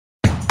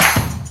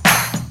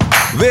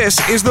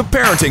This is The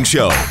Parenting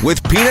Show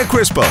with Pina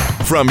Crispo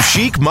from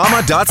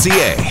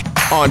chicmama.ca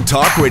on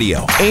Talk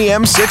Radio,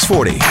 AM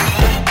 640.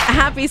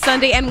 Happy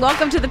Sunday and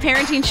welcome to The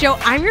Parenting Show.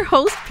 I'm your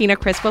host, Pina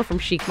Crispo from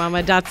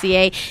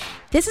chicmama.ca.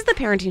 This is the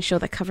parenting show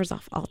that covers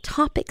off all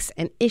topics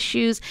and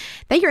issues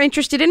that you're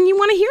interested in and you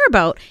want to hear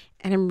about.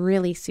 And I'm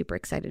really super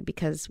excited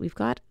because we've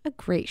got a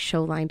great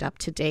show lined up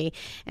today.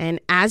 And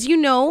as you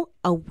know,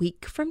 a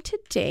week from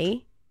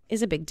today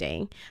is a big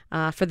day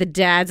for the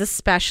dads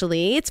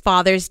especially. It's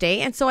Father's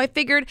Day. And so I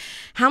figured,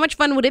 how much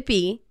fun would it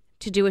be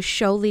to do a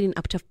show leading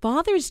up to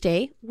Father's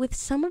Day with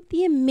some of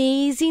the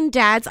amazing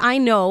dads I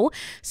know.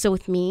 So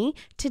with me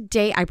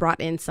today, I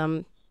brought in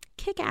some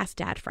kick-ass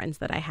dad friends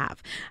that I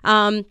have.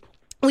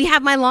 We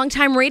have my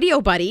longtime radio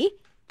buddy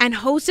and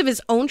host of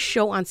his own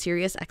show on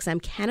Sirius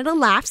XM Canada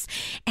Laughs,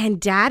 and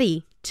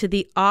daddy to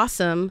the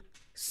awesome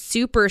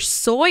Super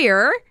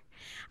Sawyer.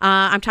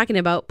 I'm talking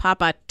about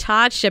Papa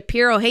Todd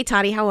Shapiro. Hey,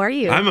 Toddy, how are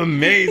you? I'm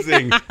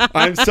amazing.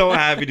 I'm so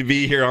happy to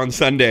be here on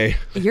Sunday.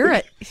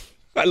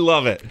 I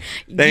love it.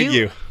 Thank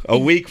you. A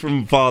week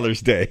from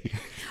Father's Day.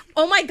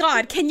 Oh, my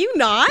God. Can you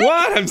not?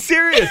 What? I'm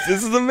serious.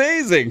 This is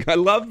amazing. I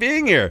love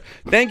being here.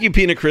 Thank you,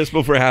 Pina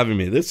Crispo, for having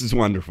me. This is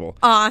wonderful.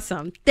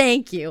 Awesome.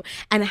 Thank you.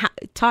 And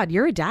Todd,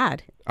 you're a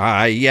dad.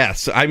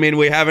 Yes. I mean,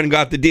 we haven't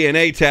got the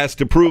DNA test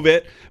to prove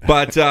it,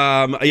 but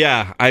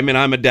yeah, I mean,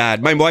 I'm a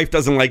dad. My wife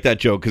doesn't like that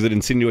joke because it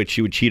insinuates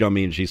she would cheat on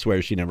me, and she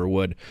swears she never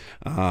would.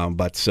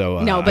 But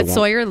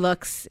Sawyer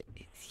looks...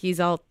 He's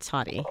all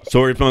toddy.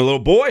 Sorry for my little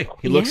boy.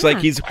 He looks like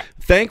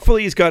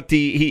thankfully he's got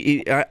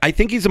I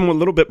think he's a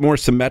little bit more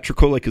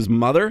symmetrical like his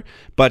mother,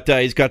 but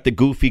he's got the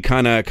goofy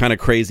kind of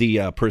crazy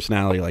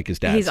personality like his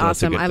dad. He's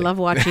awesome. I love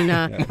watching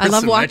I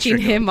love watching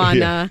him on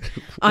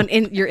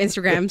your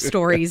Instagram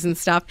stories and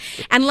stuff.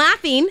 And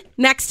laughing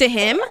next to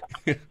him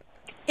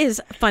is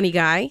funny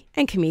guy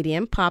and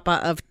comedian,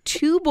 papa of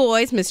two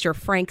boys, Mr.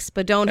 Frank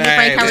Spadone.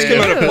 Hey, Frank, how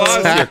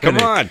are you? Come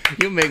on.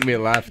 You make me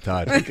laugh,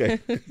 Todd. Okay.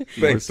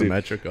 More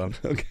symmetrical.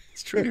 Okay.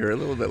 It's true. You're a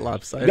little bit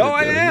lopsided. No,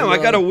 I am. I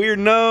got a weird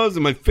nose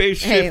and my face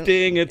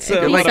shifting. It's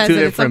you're like two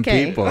different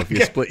people if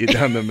you split you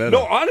down the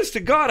middle. No, honest to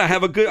God,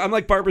 I'm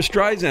like Barbara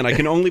Streisand. I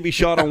can only be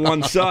shot on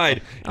one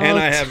side, and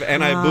I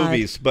have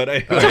boobies.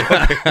 But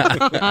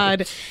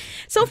God.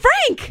 So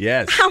Frank,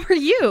 yes, how are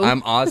you?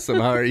 I'm awesome.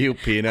 How are you,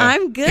 Pina?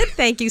 I'm good,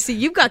 thank you. So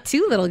you've got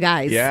two little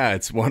guys. Yeah,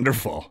 it's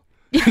wonderful.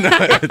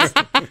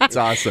 It's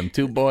awesome.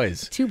 Two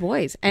boys.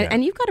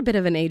 And you've got a bit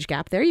of an age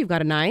gap there. You've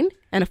got a 9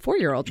 and a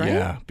 4-year-old, right?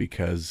 Yeah,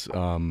 because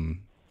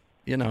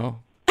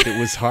it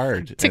was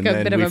hard. Took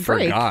a bit of a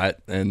break. Forgot,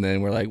 and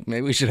then we're like,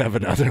 maybe we should have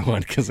another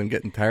one because I'm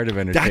getting tired of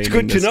entertaining. That's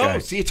good to know. Guy.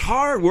 See, it's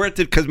hard. We're at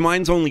because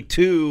mine's only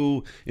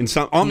 2 in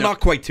some. I'm not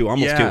quite 2,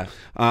 almost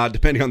 2,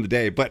 depending on the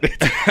day. But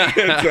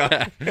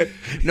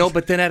no,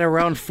 but then at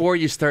around 4,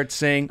 you start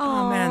saying,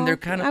 "Oh man, they're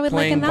kind of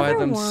playing by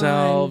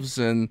themselves,"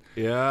 and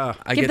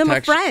I give them a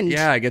friend.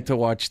 Yeah, I get to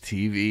watch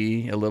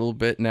TV a little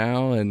bit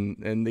now,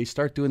 and they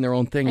start doing their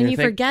own thing, and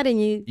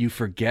you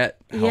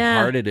forget how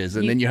hard it is,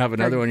 and then you have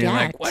another one, and you're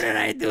like, "What did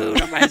I do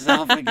to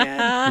myself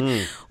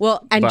again?"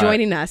 Well, and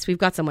joining us, we've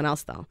got someone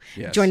else though.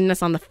 Yes. Joining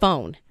us on the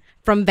phone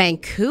from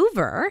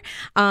Vancouver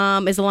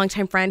is a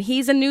longtime friend.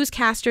 He's a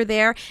newscaster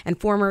there and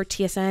former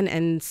TSN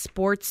and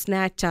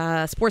Sportsnet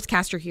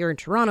sportscaster here in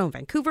Toronto and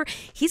Vancouver.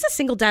 He's a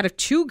single dad of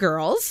 2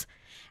 girls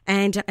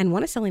and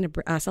one is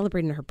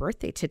celebrating her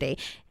birthday today.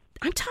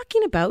 I'm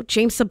talking about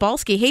James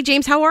Cybulski. Hey,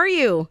 James, how are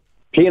you?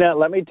 Pina,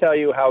 let me tell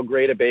you how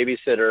great a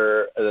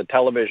babysitter the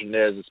television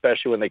is,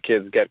 especially when the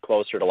kids get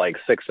closer to like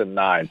 6 and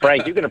 9.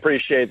 Frank, you can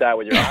appreciate that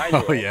with your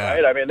 9-year-old,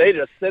 right? I mean, they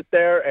just sit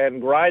there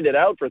and grind it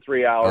out for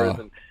 3 hours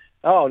and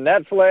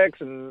Netflix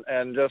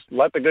and just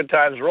let the good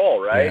times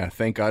roll, right? Yeah,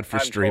 thank God for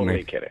streaming. I'm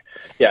totally kidding.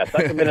 Yes,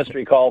 that's a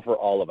ministry call for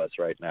all of us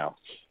right now.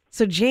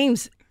 So,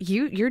 James,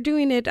 you're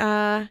doing it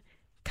kind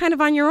of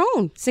on your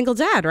own, single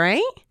dad,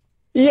 right?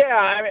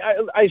 Yeah,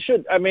 I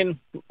should. I mean,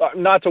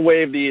 not to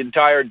wave the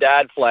entire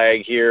dad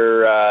flag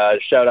here.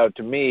 Shout out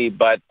to me,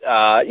 but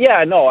I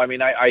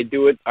mean, I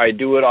do it. I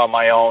do it on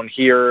my own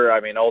here. I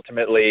mean,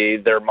 ultimately,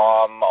 their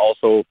mom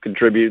also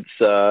contributes,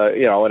 in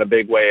a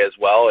big way as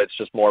well. It's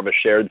just more of a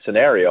shared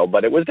scenario,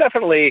 but it was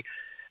definitely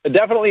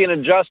an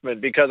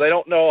adjustment because I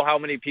don't know how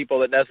many people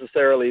that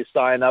necessarily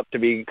sign up to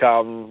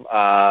become,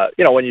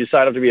 when you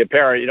sign up to be a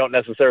parent, you don't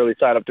necessarily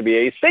sign up to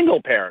be a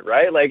single parent,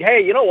 right? Like,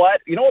 hey, you know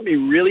what? You know what would be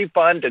really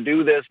fun to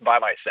do this by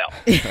myself.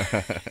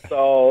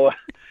 So,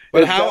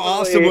 but how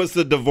awesome was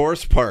the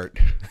divorce part?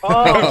 Oh,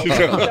 I'll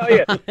tell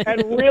you,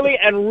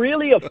 and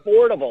really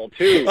affordable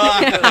too.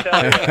 I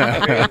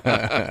mean,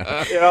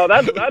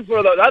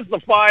 that's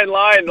the fine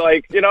line.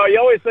 Like, I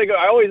always think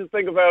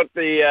about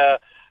the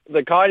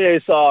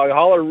Kanye song,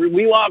 "Holler,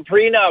 we want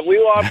prenup, we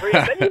want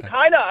prenup." Then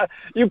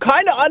you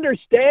kind of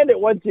understand it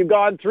once you've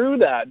gone through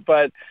that,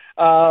 but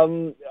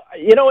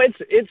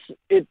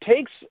it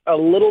takes a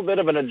little bit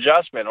of an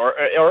adjustment,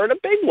 or in a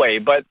big way.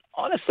 But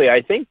honestly,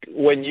 I think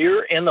when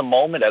you're in the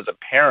moment as a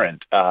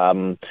parent,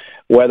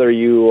 whether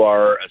you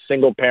are a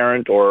single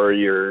parent or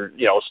you're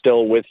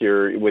still with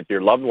your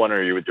loved one,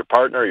 or you're with your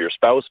partner or your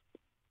spouse,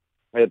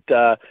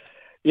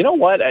 you know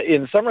what?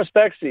 In some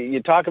respects, you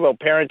talk about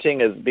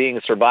parenting as being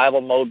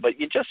survival mode,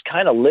 but you just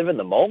kind of live in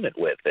the moment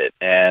with it,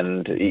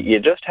 and you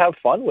just have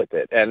fun with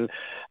it. And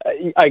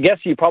I guess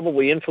you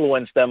probably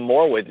influence them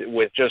more with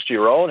just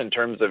your own, in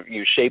terms of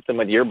you shape them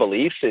with your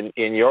beliefs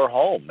in your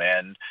home,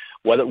 and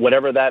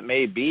whatever that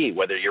may be,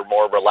 whether you're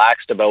more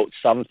relaxed about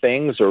some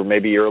things or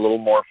maybe you're a little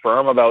more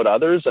firm about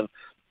others, and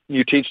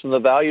you teach them the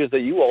values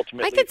that you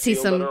ultimately I could see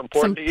some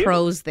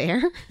pros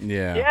there.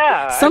 Yeah.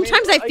 Yeah.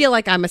 Sometimes I feel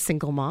like I'm a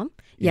single mom.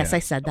 Yes, I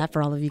said that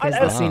for all of you guys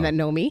listening that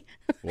know me.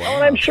 Wow.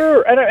 And I'm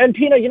sure, and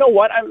Pina, you know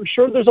what? I'm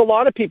sure there's a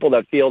lot of people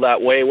that feel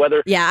that way.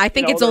 Whether I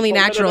think it's only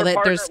natural that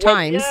there's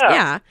times.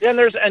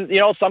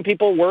 And some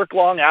people work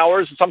long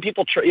hours. Some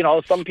people,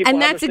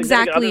 and that's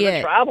exactly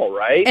it. Travel,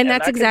 right? And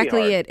that's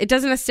exactly it. It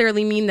doesn't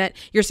necessarily mean that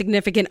your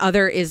significant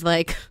other is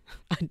like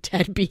a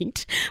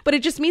deadbeat, but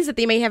it just means that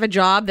they may have a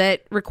job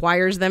that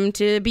requires them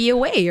to be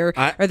away, or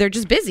they're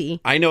just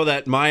busy. I know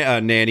that my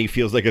nanny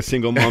feels like a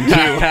single mom too.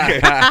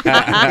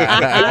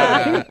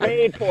 She's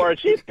paid for it.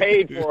 She's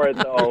paid for it,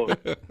 though.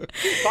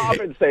 She's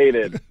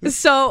compensated.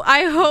 So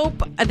I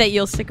hope that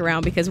you'll stick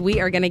around, because we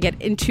are going to get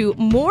into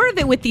more of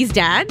it with these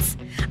dads.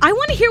 I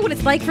want to hear what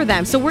it's like for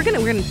them. So we're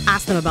gonna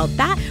ask them about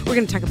that. We're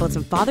going to talk about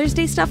some Father's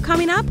Day stuff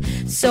coming up.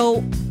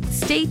 So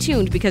stay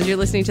tuned, because you're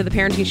listening to The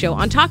Parenting Show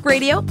on Talk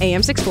Radio,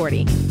 AM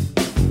 640.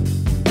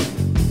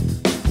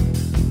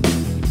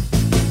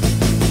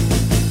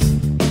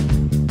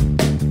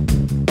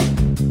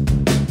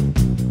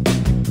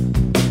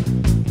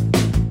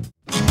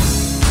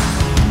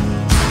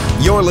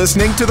 You're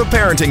listening to The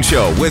Parenting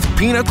Show with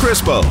Pina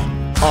Crispo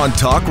on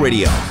Talk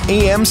Radio,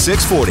 AM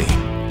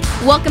 640.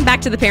 Welcome back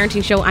to The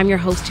Parenting Show. I'm your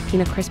host,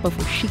 Pina Crispo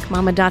from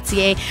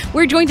chicmama.ca.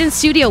 We're joined in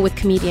studio with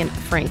comedian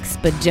Frank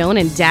Spadone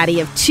and daddy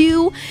of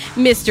two,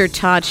 Mr.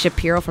 Todd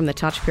Shapiro from The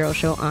Todd Shapiro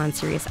Show on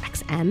Sirius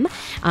XM.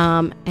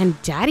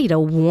 And daddy to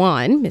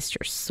one,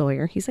 Mr.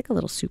 Sawyer. He's like a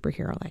little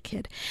superhero, that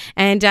kid.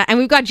 And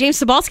we've got James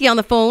Cybulski on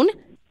the phone.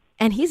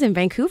 And he's in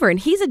Vancouver, and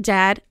he's a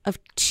dad of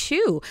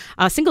two,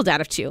 a single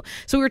dad of two.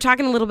 So we were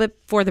talking a little bit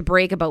before the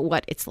break about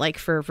what it's like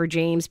for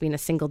James being a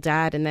single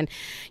dad. And then,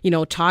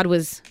 Todd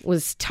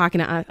was talking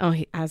to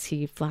us as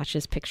he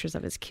flashes pictures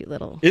of his cute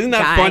little Isn't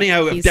that guy. funny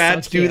how He's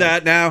dads so do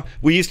that now?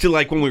 We used to,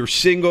 when we were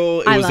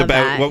single, it was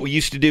about what we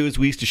used to do is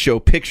we used to show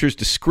pictures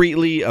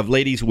discreetly of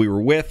ladies we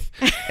were with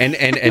and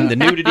the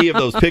nudity of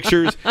those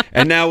pictures.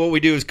 And now what we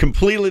do is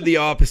completely the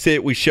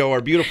opposite. We show our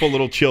beautiful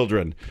little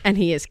children. And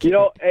he is cute.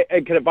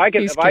 If I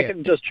can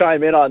just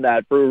chime in on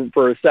that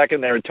for a second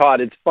there, Todd.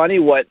 It's funny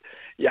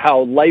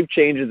how life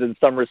changes in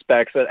some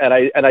respects,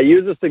 and I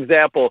use this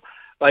example.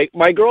 Like,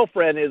 my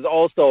girlfriend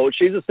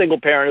she's a single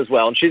parent as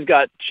well, and she's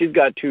got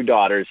two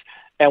daughters.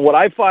 And what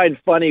I find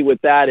funny with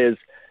that is,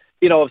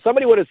 if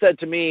somebody would have said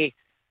to me,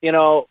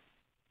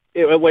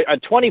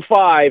 at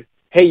 25,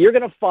 hey, you're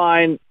going to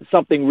find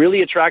something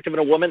really attractive in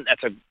a woman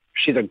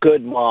she's a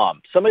good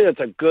mom. Somebody that's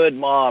a good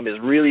mom is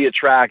really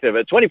attractive.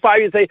 At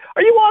 25, you say,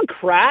 are you on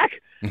crack?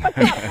 That's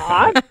not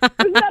hot.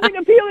 There's nothing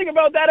appealing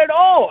about that at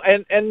all.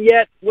 And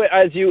yet,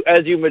 as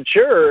you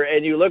mature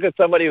and you look at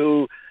somebody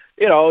who,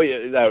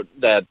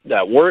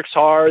 that works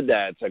hard,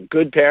 that's a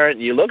good parent,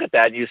 you look at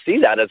that and you see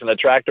that as an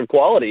attractive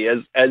quality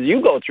as you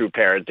go through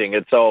parenting.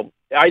 And so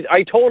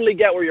I totally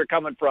get where you're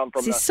coming from.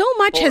 So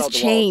much has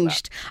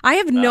changed. I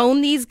have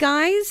known these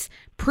guys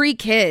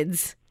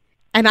pre-kids.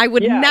 And I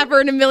would never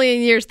in a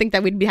million years think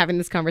that we'd be having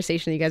this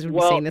conversation. You guys would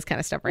be saying this kind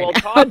of stuff right now.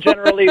 Todd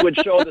generally would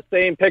show the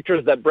same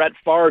pictures that Brett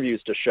Favre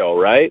used to show,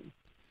 right?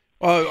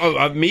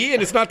 Of me,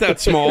 and it's not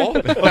that small.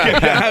 Okay,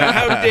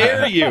 how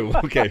dare you?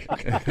 Okay,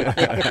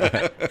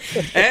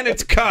 and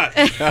it's cut.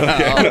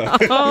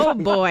 Okay. Oh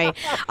boy!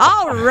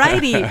 All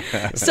righty.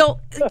 So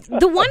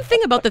the one thing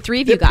about the three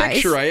of you guys,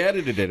 picture I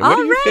edited it. What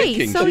are you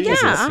thinking? So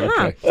Jesus.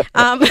 Okay.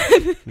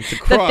 It's a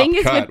crop, the thing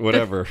is cut,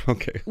 whatever.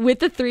 Okay.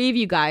 With the three of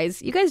you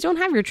guys don't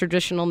have your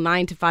traditional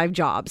 9-to-5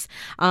 jobs.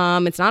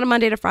 It's not a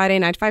Monday to Friday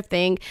 9-to-5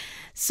 thing.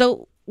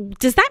 So,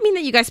 does that mean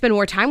that you guys spend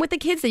more time with the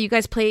kids, that you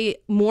guys play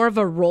more of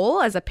a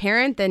role as a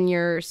parent than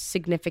your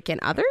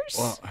significant others?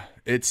 Well,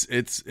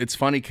 it's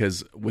funny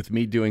because with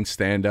me doing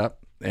stand-up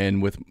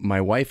and with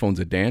my wife owns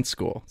a dance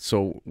school,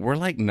 so we're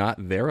not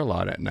there a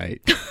lot at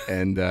night.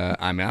 And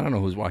I don't know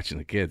who's watching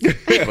the kids. But,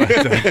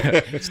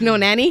 it's no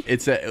nanny?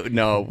 It's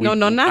no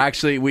nonna?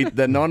 Actually,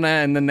 the nonna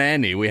and the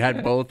nanny. We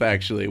had both,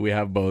 actually. We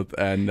have both.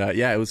 And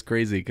it was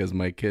crazy because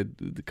my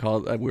kid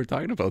called. We were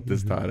talking about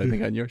this, Todd, I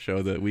think on your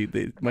show, that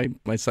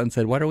my son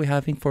said, "What are we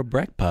having for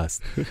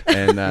breakfast?"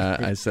 And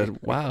I said,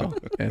 "Wow."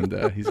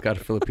 And he's got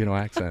a Filipino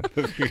accent.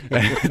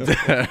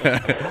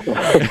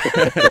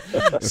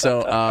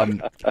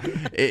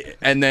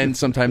 And then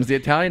sometimes the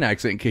Italian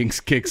accent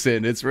kicks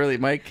in. It's really,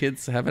 my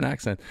kids have an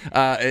accent.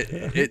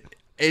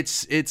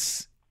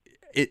 It's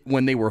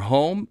when they were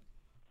home,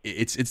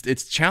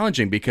 it's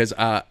challenging because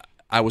I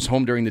was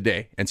home during the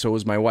day, and so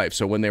was my wife.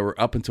 So when they were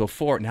up until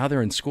 4, now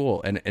they're in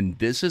school, and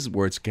this is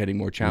where it's getting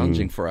more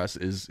challenging for us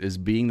is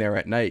being there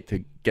at night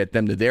to get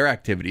them to their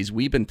activities.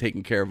 We've been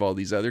taking care of all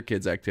these other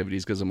kids'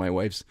 activities because of my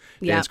wife's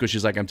dance. Because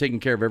she's like, I'm taking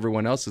care of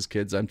everyone else's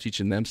kids. I'm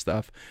teaching them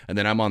stuff, and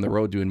then I'm on the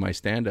road doing my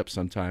stand-up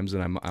sometimes,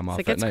 and I'm off at night.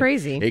 It gets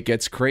crazy. It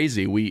gets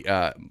crazy.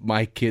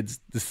 My kids,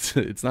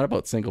 it's not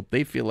about single.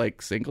 They feel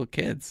like single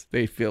kids.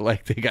 They feel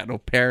like they got no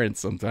parents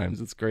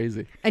sometimes. It's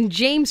crazy. And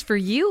James, for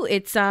you,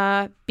 it's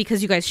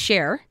because you guys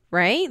share,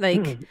 right?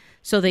 Like,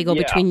 so they go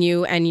between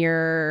you and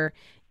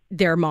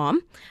their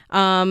mom.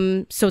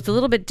 So it's a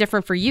little bit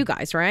different for you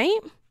guys, right?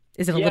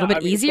 Is it a little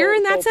bit easier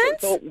in that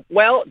sense?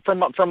 Well,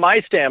 from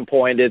my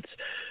standpoint, it's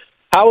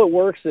how it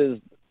works is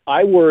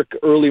I work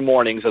early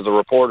mornings as a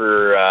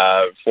reporter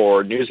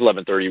for News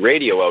 1130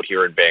 Radio out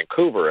here in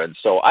Vancouver, and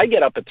so I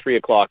get up at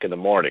 3:00 in the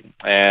morning.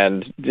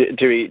 And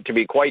to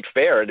be quite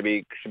fair, to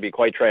be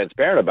quite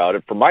transparent about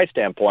it, from my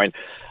standpoint,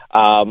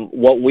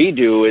 what we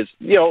do is,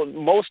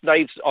 most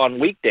nights on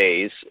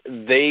weekdays,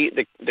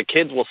 the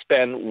kids will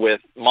spend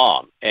with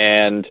mom,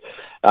 and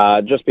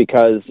just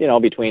because,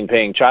 between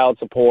paying child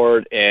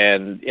support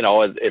and,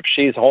 if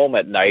she's home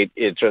at night,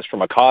 it's just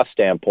from a cost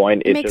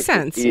standpoint, it makes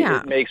sense.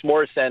 It makes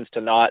more sense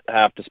to not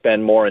have to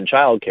spend more in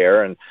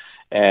childcare,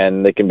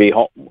 and they can be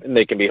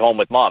home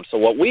with mom. So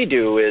what we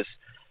do is,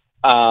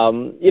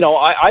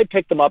 I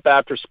pick them up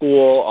after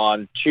school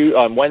on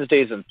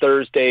Wednesdays and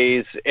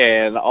Thursdays,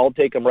 and I'll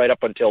take them right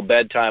up until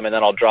bedtime, and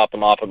then I'll drop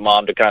them off at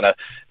mom to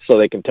so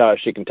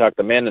she can tuck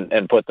them in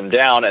and put them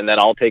down, and then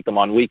I'll take them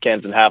on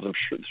weekends and have them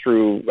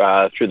through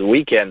the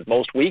weekends,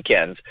 most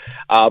weekends.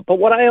 But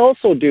what I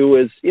also do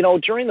is,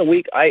 during the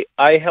week, I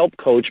help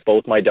coach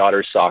both my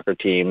daughter's soccer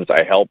teams.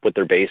 I help with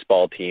their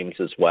baseball teams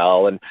as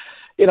well, and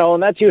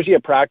that's usually a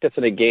practice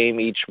and a game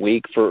each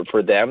week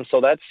for them. So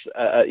that's,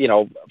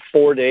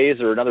 4 days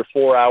or another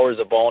 4 hours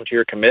of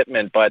volunteer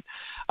commitment, but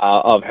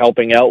of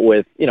helping out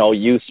with,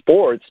 youth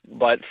sports.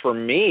 But for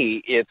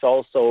me, it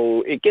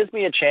gives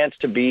me a chance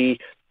to be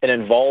an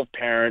involved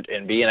parent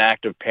and be an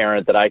active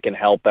parent that I can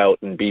help out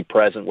and be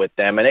present with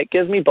them. And it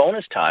gives me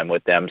bonus time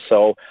with them.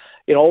 So,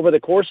 over the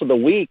course of the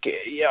week,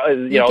 you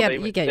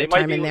get your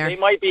time in there. They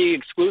might be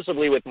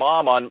exclusively with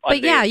mom on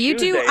but yeah, you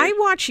Tuesdays, do. I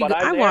watch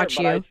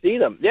you. I see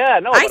them. Yeah,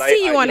 no. I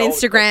see you on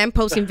Instagram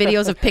posting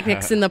videos of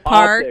picnics in the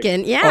park,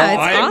 and it's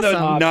I'm awesome.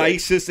 the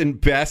nicest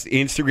and best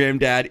Instagram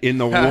dad in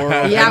the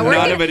world. Yeah,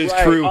 none of it is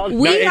true.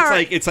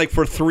 It's like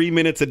for 3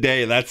 minutes a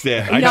day. That's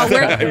it. I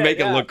make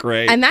it look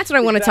great, and that's what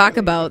I want to talk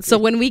about. So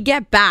when we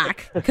get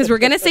back, because we're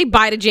going to say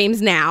bye to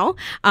James now,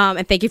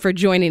 and thank you for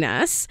joining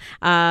us.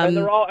 And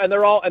they're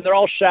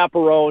all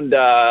chaperoned,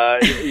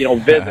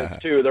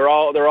 visits too. They're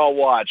all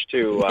watched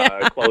too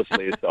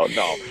closely. So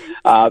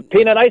no,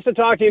 Pina, nice to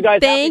talk to you guys.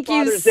 Thank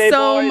you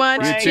so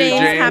much, James.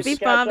 Happy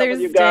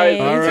Father's Day.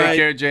 All right, take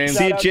care, James.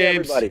 See you,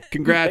 James.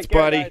 Congrats,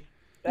 buddy.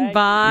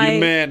 Bye. You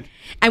man.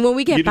 And when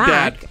we get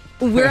back,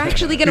 we're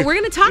actually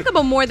gonna talk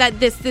about more that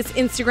this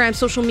Instagram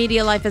social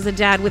media life as a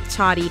dad with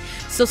Toddy.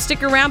 So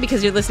stick around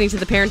because you're listening to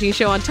the Parenting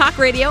Show on Talk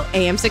Radio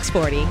AM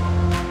 640.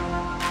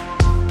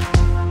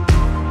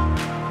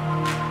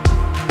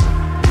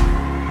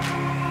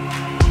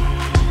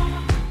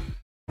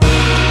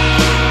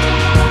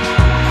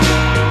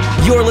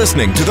 You're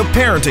listening to The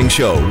Parenting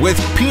Show with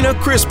Pina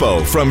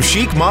Crispo from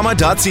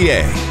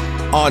chicmama.ca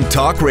on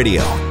Talk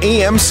Radio,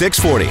 AM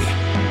 640.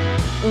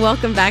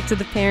 Welcome back to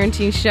The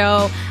Parenting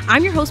Show.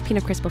 I'm your host, Pina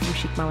Crispo from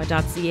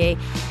chicmama.ca,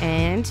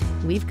 and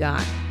we've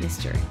got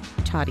Mr.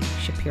 Todd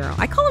Shapiro.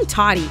 I call him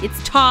Toddy.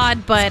 It's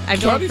Todd, but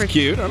I've known for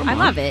cute. I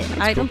love it.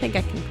 I don't think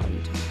I can call you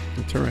Todd.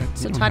 That's all right.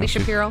 So Todd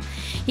Shapiro,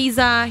 he's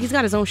got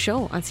his own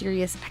show on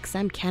Sirius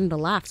XM Canada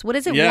Laughs. What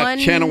is it? Yeah,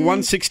 channel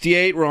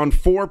 168. We're on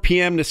 4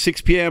 p.m. to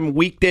 6 p.m.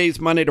 weekdays,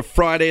 Monday to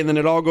Friday, and then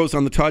it all goes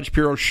on the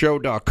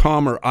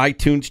ToddShapiroShow.com or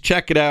iTunes.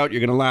 Check it out.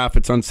 You're gonna laugh.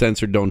 It's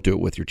uncensored. Don't do it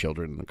with your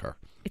children in the car.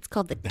 It's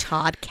called the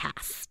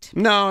Toddcast.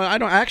 No, I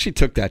don't. I actually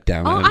took that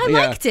down. Oh, I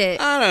liked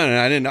it. I don't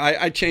know. I didn't.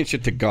 I changed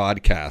it to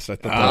Godcast. I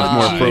thought that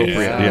was more appropriate.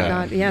 Yeah.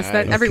 God, yes,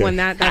 everyone.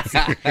 That's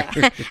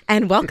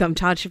and welcome,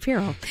 Todd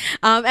Shapiro.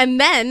 And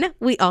then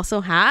we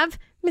also have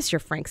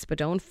Mr. Frank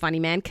Spadone, funny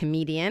man,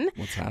 comedian.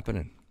 What's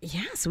happening?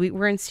 Yeah, so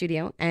we're in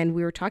studio, and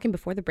we were talking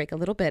before the break a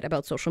little bit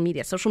about social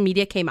media. Social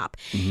media came up,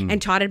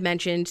 and Todd had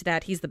mentioned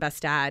that he's the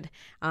best dad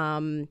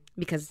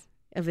because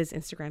of his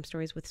Instagram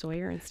stories with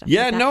Sawyer and stuff.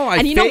 Yeah, like that. no, I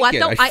and you know fake what, it.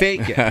 though? I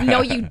fake it.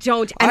 No, you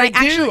don't. And I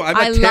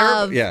do.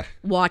 love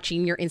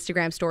watching your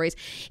Instagram stories.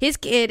 His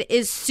kid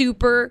is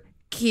super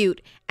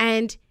cute,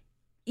 and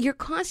you're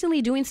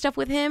constantly doing stuff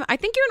with him. I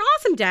think you're an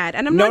awesome dad,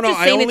 and I'm not just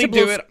saying it to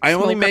blow smoke up your butt. I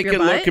only make it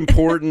look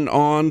important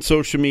on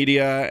social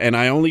media, and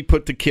I only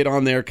put the kid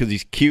on there because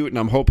he's cute, and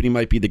I'm hoping he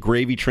might be the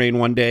gravy train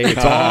one day.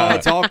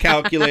 It's all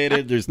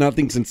calculated. There's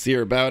nothing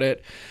sincere about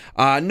it.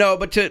 No,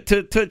 but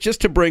to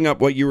just to bring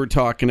up what you were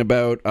talking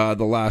about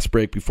the last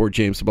break before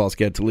James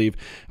Cybulski had to leave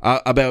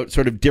about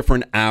sort of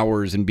different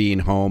hours and being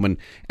home, and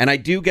I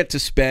do get to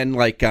spend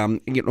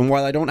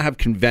while I don't have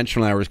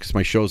conventional hours because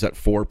my show's at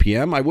 4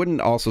 p.m. I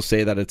wouldn't also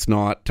say that it's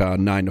not not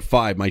 9 to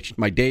 5.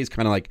 My day is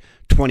kind of like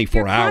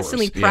 24 hours.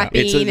 Constantly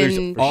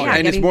prepping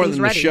and it's more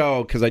than ready. the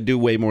show, because I do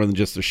way more than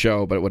just the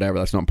show, but whatever,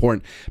 that's not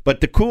important.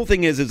 But the cool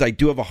thing is I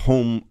do have a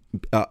home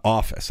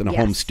office and a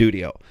home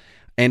studio.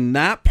 And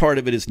that part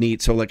of it is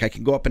neat. So, like, I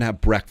can go up and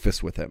have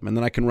breakfast with him, and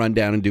then I can run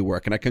down and do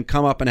work, and I can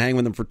come up and hang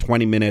with him for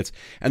 20 minutes.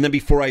 And then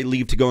before I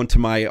leave to go into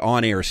my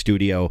on-air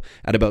studio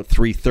at about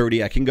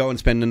 3:30, I can go and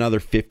spend another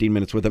 15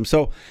 minutes with him.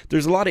 So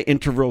there's a lot of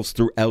intervals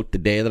throughout the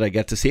day that I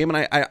get to see him.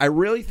 And I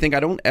really think I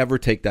don't ever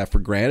take that for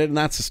granted. And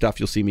that's the stuff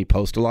you'll see me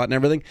post a lot and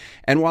everything.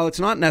 And while it's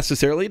not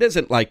necessarily, it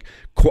isn't like,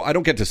 I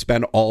don't get to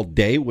spend all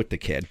day with the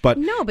kid. But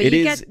no, but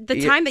you get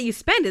the time that you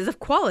spend is of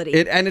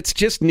quality. And it's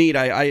just neat.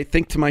 I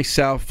think to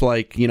myself,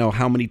 like, you know,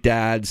 how many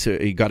dads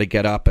you got to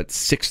get up at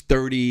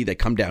 6:30? They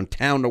come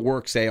downtown to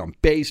work, say on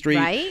Bay Street.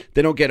 Right.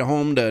 They don't get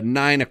home to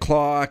 9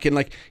 o'clock, and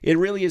like it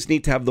really is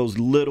neat to have those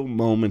little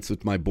moments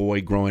with my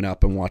boy growing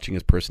up and watching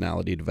his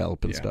personality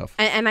develop and stuff.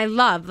 And I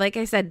love, like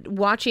I said,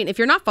 watching. If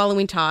you're not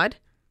following Todd,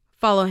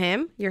 follow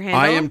him. Your handle.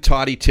 I am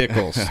Toddy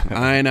Tickles.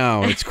 I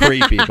know it's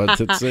creepy, but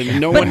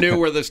no one knew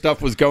where the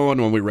stuff was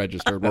going when we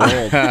registered. We're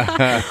old.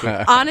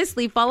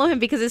 Honestly, follow him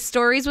because his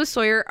stories with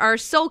Sawyer are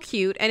so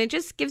cute, and it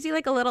just gives you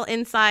like a little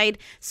inside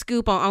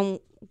scoop on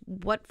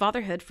what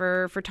fatherhood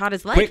for Todd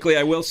is like. Quickly,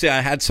 I will say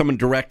I had someone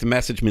direct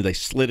message me. They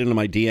slid into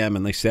my DM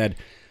and they said,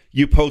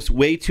 "You post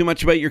way too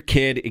much about your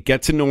kid. It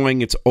gets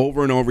annoying. It's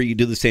over and over. You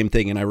do the same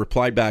thing." And I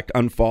replied back,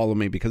 "Unfollow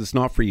me, because it's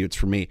not for you. It's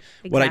for me."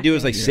 Exactly. What I do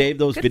is I save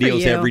those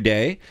videos every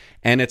day.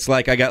 And it's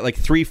like I got like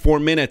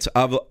 3-4 minutes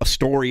of a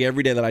story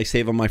every day that I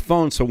save on my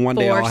phone. So one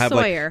day I'll have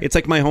Sawyer. it's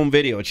like my home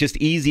video. It's just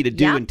easy to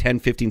do in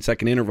 10-15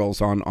 second intervals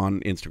on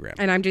Instagram.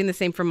 And I'm doing the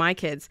same for my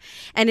kids.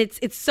 And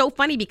it's so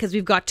funny because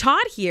we've got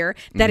Todd here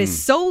that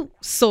is so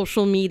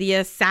social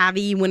media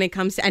savvy when it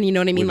comes to, and you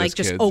know what I mean, like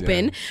just kids,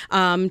 open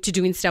to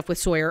doing stuff with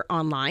Sawyer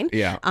online.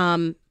 Yeah.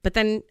 But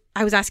then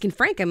I was asking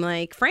Frank, I'm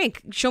like,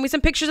 Frank, show me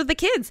some pictures of the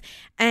kids.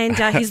 And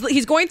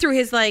he's going through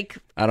his like,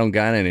 I don't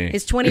got any.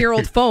 His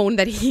 20-year-old phone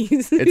that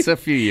he's... It's a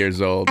few years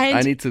old.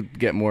 I need to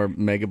get more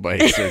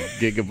megabytes or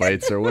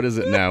gigabytes, or what is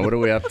it now? What are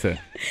we up to?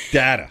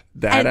 Data.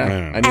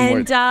 I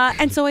need more.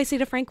 And so I say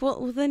to Frank,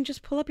 well, then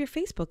just pull up your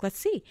Facebook. Let's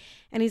see.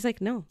 And he's like,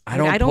 no.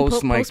 I don't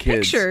post my post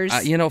kids. Pictures.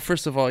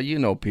 First of all,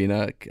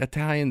 Pina,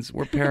 Italians,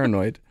 we're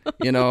paranoid.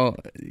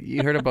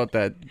 You heard about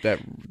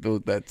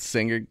that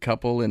singer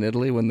couple in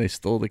Italy when they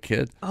stole the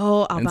kid?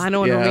 Oh,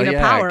 Albano and Rita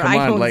Power. Come on.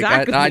 I know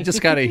exactly. I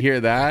just got to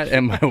hear that.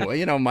 And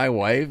my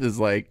wife is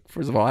like,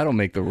 first of all, I don't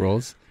make the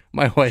rules.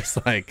 My wife's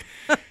like,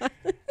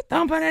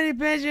 don't put any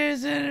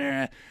pictures in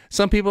her.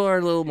 Some people are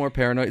a little more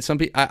paranoid. Some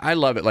people, I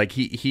love it. Like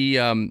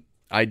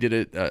I did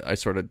it. I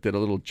sort of did a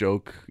little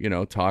joke,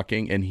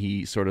 talking, and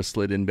he sort of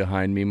slid in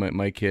behind me,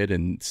 my kid,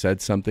 and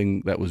said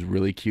something that was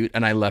really cute,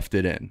 and I left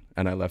it in,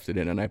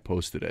 and I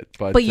posted it.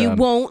 But you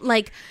won't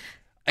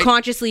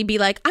consciously be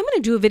like, I'm going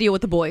to do a video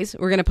with the boys.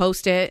 We're going to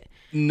post it.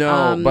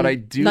 No, but I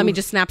do. Let me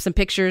just snap some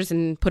pictures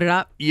and put it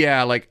up.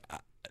 Yeah,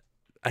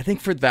 I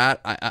think for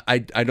that,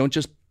 I don't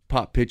just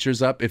pop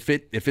pictures up if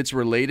it's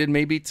related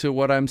maybe to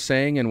what I'm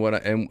saying and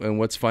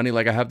what's funny.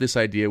 Like I have this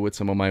idea with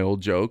some of my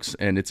old jokes,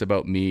 and it's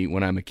about me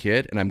when I'm a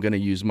kid, and I'm going to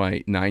use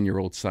my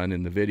 9-year-old son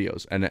in the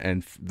videos,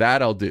 and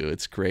that I'll do.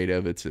 It's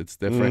creative. It's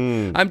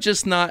different. I'm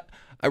just not.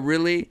 I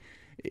really.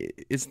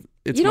 It's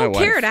you don't my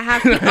care wife. to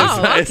have.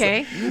 Oh,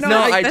 okay.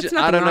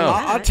 I don't know.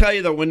 I'll tell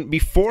you though.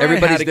 Before I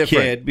had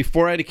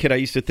a kid, I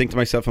used to think to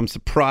myself, I'm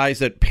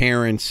surprised that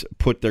parents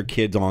put their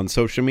kids on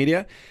social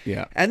media.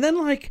 Yeah, and then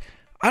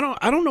I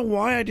don't know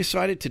why I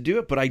decided to do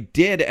it, but I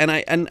did,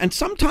 and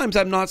sometimes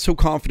I'm not so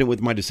confident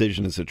with my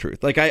decision as the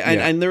truth.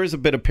 And there is a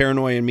bit of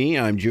paranoia in me.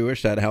 I'm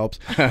Jewish, that helps.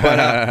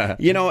 But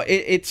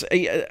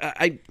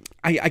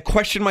I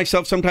question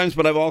myself sometimes,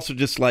 but I've also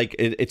just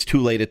it's too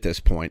late at this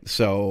point.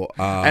 So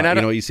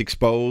he's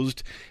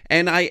exposed,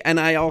 and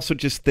I also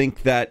just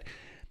think that.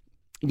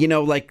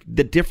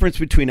 The difference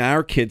between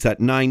our kids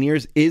at 9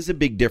 years is a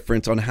big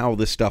difference on how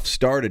this stuff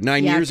started.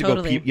 9 years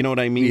ago, you know what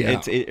I mean?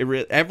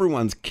 Yeah.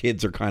 Everyone's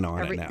kids are kind of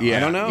on it now. Yeah. I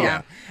don't know.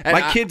 Yeah.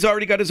 My kid's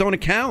already got his own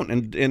account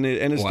and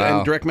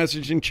direct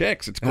messaging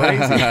chicks. It's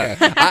crazy.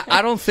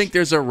 I don't think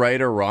there's a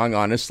right or wrong,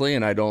 honestly,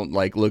 and I don't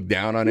look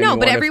down on anyone. No,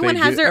 but everyone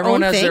has their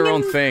own thing. Everyone has their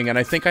own thing, and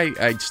I think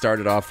I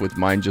started off with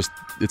mine just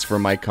it's for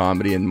my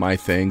comedy and my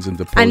things and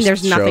to post and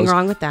there's nothing shows.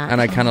 wrong with that. And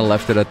I kind of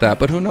left it at that,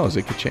 but who knows?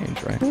 It could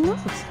change, right? Who knows?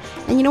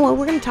 And you know what?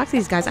 We're going to talk to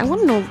these guys. I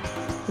want to know,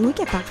 when we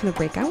get back from the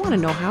break, I want to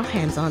know how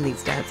hands-on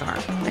these dads are.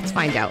 Let's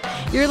find out.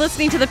 You're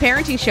listening to The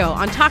Parenting Show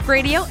on Talk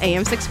Radio,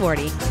 AM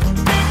 640.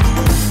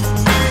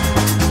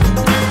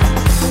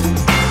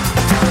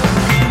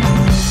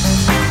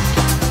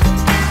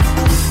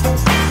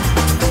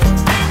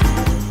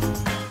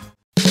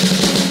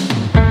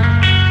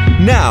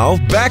 Now,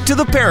 back to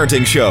The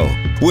Parenting Show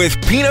with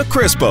Pina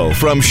Crispo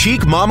from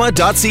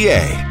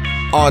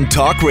chicmama.ca on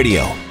Talk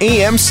Radio,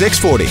 AM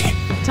 640.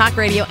 Talk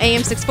Radio,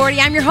 AM 640.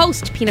 I'm your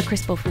host, Pina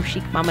Crispo from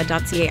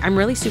chicmama.ca. I'm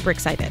really super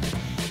excited.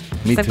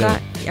 Me too. Are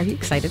you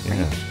excited,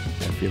 Frank?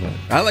 Yeah. feeling?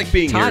 I like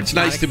being here. Todd's It's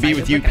not nice to be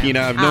with you, excited,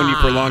 Pina. I've known you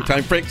for a long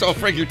time. Frank,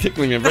 you're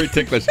tickling me. I'm very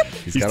ticklish.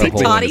 He's got a hole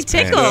in Toddy his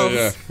pants.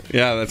 tickles.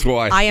 Yeah, that's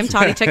why. I am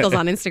Toddy Tickles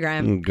on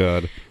Instagram. Oh,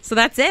 God. So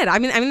that's it.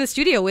 I'm in the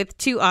studio with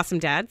two awesome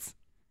dads,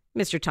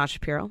 Mr. Todd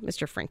Shapiro,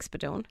 Mr. Frank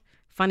Spadone.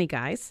 Funny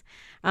guys.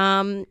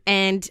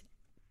 And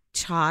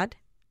Todd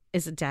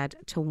is a dad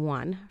to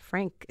one.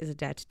 Frank is a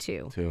dad to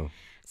two.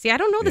 See, I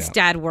don't know this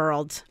dad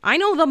world. I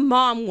know the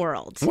mom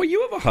world. Well,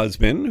 you have a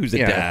husband who's a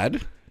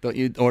dad. Don't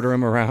you order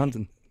him around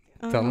and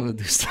tell him to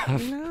do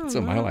stuff? No, That's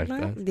what my wife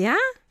does. Yeah?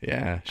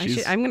 Yeah.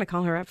 I'm going to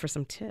call her up for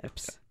some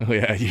tips. Oh,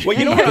 yeah. Well,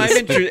 you know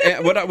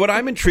what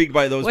I'm intrigued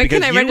by those. When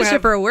because can I register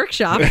for a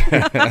workshop?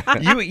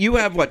 you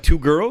have what, 2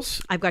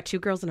 girls? I've got 2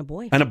 girls and a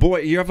boy. And a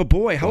boy. You have a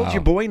boy. How old's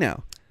your boy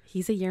now?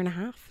 He's a year and a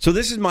half. So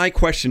this is my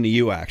question to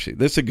you, actually.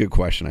 This is a good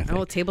question, I think.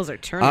 Oh, tables are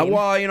turning. Well,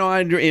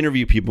 I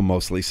interview people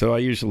mostly, so I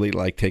usually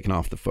like taking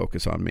off the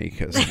focus on me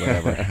because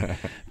whatever.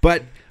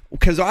 But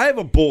because I have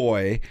a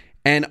boy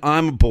and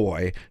I'm a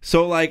boy,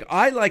 so like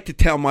I like to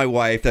tell my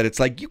wife that it's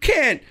like you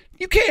can't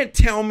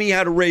tell me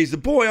how to raise the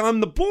boy. I'm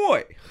the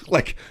boy.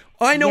 Like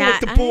I know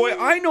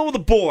I know the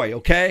boy,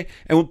 okay?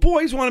 And when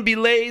boys want to be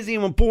lazy,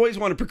 and when boys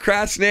want to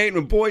procrastinate, and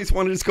when boys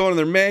want to just go in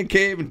their man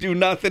cave and do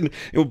nothing,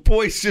 and when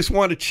boys just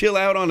want to chill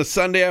out on a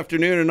Sunday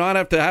afternoon and not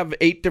have to have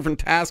 8 different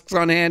tasks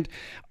on hand,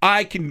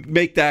 I can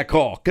make that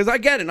call because I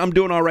get it. I'm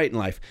doing all right in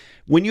life.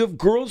 When you have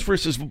girls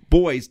versus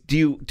boys,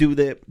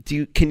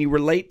 can you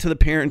relate to the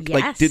parent?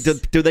 Yes.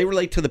 Like, do they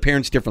relate to the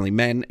parents differently,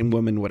 men and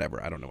women,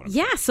 whatever? I don't know what I'm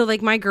saying. So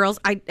like my girls,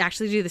 I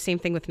actually do the same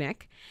thing with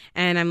Nick,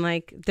 and I'm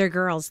like, they're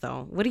girls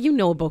though. What do you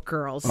know about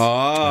girls?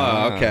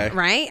 Oh, okay.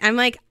 Right? I'm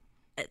like,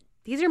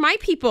 these are my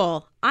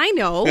people. I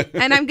know,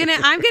 and I'm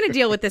gonna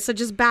deal with this. So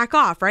just back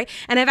off, right?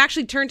 And I've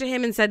actually turned to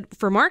him and said,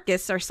 for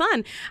Marcus, our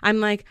son,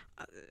 I'm like.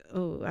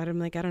 I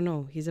don't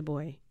know. He's a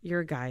boy. You're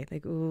a guy.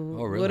 Like,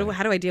 really?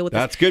 How do I deal with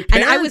That's this? good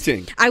parenting.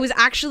 And I was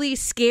actually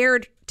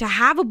scared to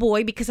have a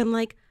boy because I'm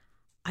like,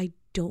 I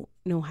don't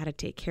know how to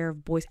take care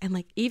of boys. And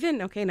like, even,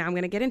 now I'm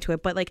going to get into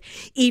it, but like,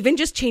 even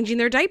just changing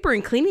their diaper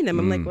and cleaning them,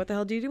 I'm like, what the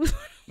hell do you do with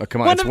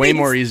come on, it's way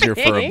more easier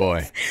for a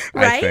boy,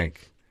 right? I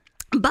think.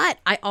 But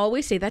I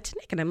always say that to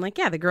Nick, and I'm like,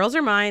 the girls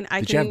are mine.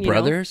 Did you have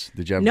brothers?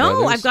 Did you have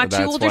no, brothers? I've got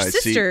 2 older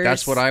sisters. See,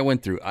 that's what I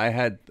went through.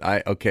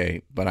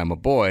 But I'm a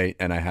boy,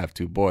 and I have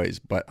 2 boys.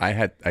 But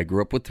I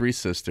grew up with 3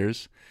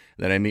 sisters.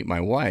 Then I meet my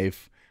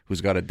wife,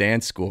 who's got a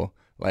dance school.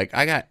 Like,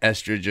 I got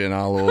estrogen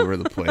all over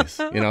the place.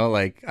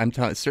 Like, I'm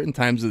telling certain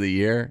times of the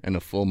year and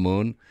a full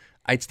moon,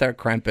 I'd start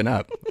cramping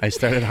up. I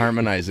started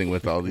harmonizing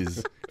with all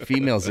these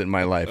females in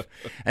my life.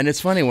 And it's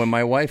funny, when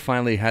my wife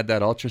finally had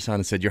that ultrasound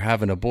and said, you're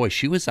having a boy,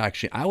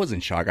 I was in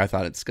shock. I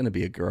thought it's going to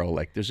be a girl.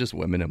 Like, there's just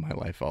women in my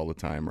life all the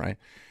time, right?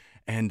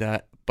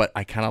 And but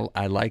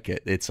I like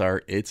it. It's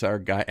our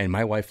guy, and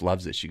my wife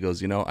loves it. She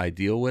goes, I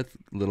deal with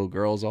little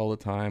girls all the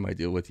time. I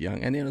deal with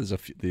young, and there's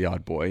the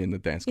odd boy in the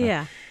dance club.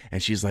 Yeah.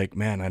 And she's like,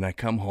 man, and I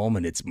come home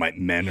and it's my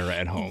men are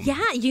at home.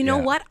 Yeah, you know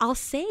what I'll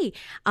say.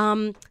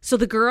 So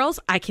the girls,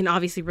 I can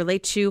obviously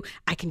relate to.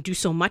 I can do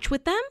so much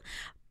with them,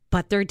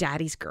 but they're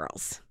daddy's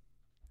girls.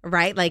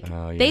 Right? Like,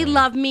 they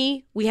love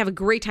me. We have a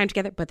great time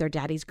together, but they're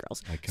daddy's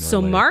girls. So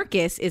relate.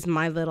 Marcus is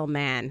my little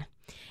man.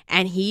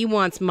 And he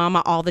wants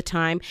mama all the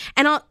time.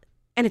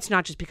 And it's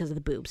not just because of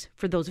the boobs.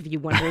 For those of you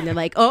wondering, they're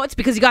like, oh, it's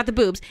because you got the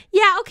boobs.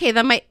 Yeah, okay,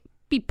 that might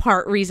be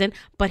part reason.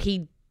 But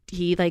he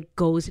like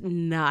goes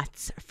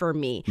nuts for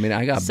me. I mean,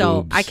 I got boobs.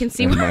 So I can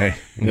see why.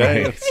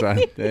 My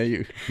son,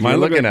 you're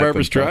looking at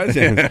Barbara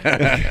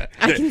Streisand.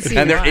 I can see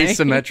and why. they're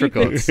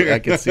asymmetrical. I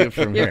can see it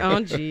from here.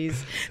 Oh,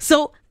 jeez.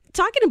 So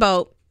talking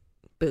about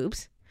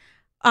boobs,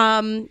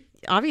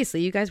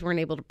 obviously you guys weren't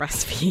able to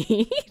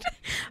breastfeed,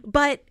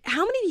 but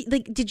how many,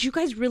 did you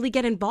guys really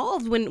get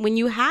involved when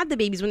you had the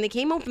babies, when they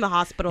came home from the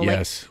hospital?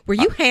 Yes. Like, were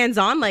you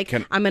hands-on? Like,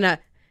 I'm going to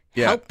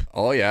help?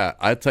 Oh, yeah.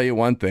 I'll tell you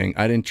one thing.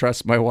 I didn't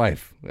trust my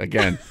wife.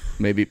 Again,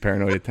 maybe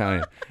paranoid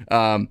Italian.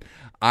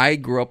 I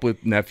grew up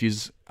with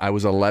nephews. I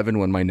was 11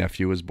 when my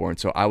nephew was born,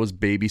 so I was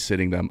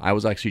babysitting them. I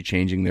was actually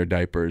changing their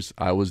diapers.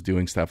 I was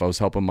doing stuff. I was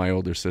helping my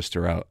older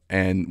sister out.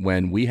 And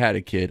when we had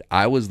a kid,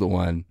 I was the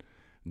one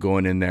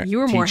going in there. You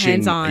were more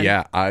hands-on.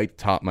 Yeah, I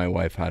taught my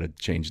wife how to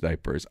change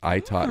diapers.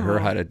 I taught her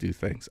how to do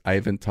things. I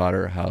even taught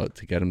her how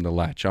to get him to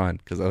latch on,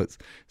 because I was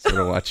sort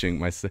of watching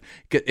my son.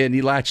 And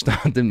he latched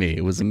on to me.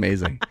 It was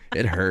amazing.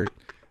 It hurt.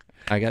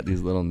 I got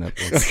these little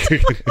nipples.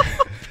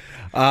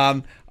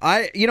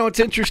 It's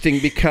interesting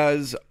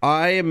because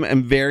I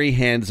am very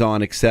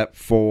hands-on, except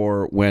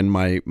for when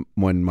my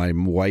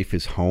wife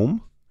is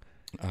home.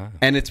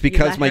 And it's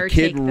because my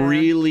kid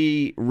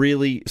really,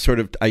 really sort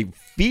of, I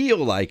feel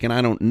like, and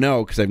I don't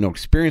know because I have no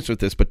experience with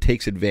this, but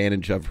takes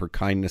advantage of her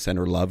kindness and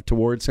her love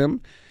towards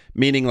him.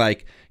 Meaning,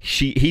 like,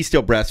 he's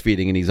still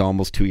breastfeeding and he's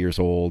almost 2 years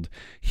old.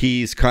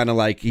 He's kind of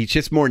like, he's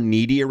just more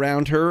needy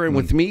around her. And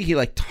with me, he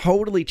like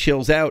totally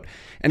chills out.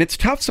 And it's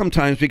tough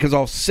sometimes because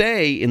I'll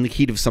say in the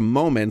heat of some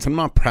moments, I'm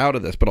not proud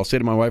of this, but I'll say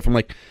to my wife, I'm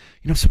like,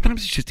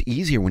 sometimes it's just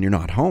easier when you're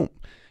not home.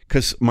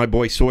 because my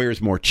boy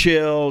Sawyer's more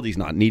chilled. He's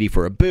not needy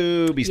for a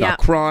boob. He's not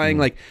crying.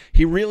 Like,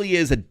 he really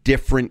is a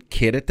different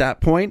kid at that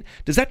point.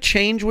 Does that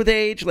change with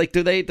age? Like,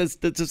 does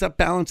that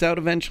balance out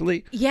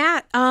eventually?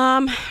 Yeah.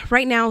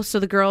 Right now, so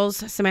the girls,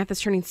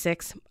 Samantha's turning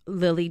 6.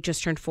 Lily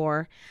just turned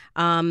 4.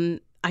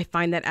 I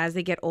find that as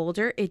they get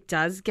older, it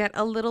does get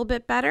a little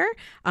bit better.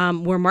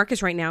 Where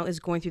Marcus right now is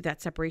going through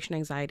that separation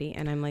anxiety,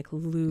 and I'm like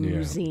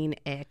losing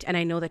it. And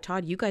I know that,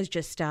 Todd, you guys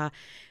just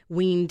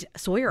weaned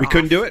Sawyer off. We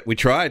couldn't do it. We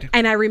tried.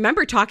 And I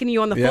remember talking to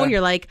you on the phone.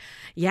 You're like,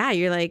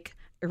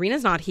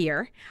 Arena's not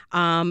here.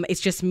 It's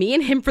just me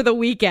and him for the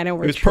weekend, and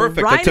we're it was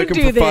perfect. I took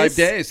him for 5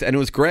 days, and it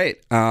was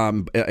great.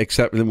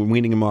 Except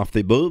weaning him off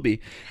the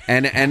booby,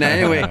 and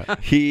anyway,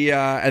 he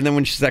and then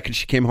when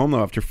she came home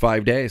though after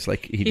 5 days,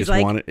 like he just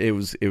wanted. It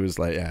was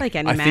like like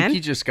any I man. think you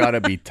just got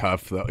to be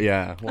tough though.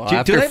 Yeah. Well,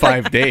 after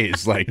 5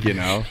 days, like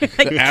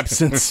the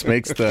absence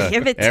makes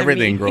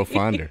everything grow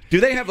fonder.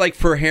 Do they have like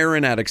for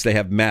heroin addicts? They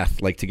have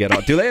meth like to get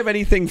off. Do they have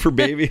anything for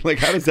baby? Like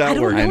how does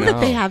that work? I don't know that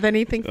they have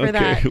anything for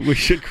that. We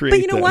should create. But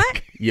you know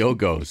what?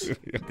 Yogos.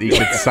 You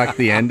could suck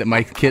the end.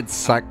 My kids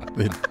suck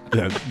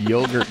the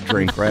yogurt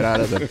drink right out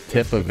of the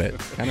tip of it.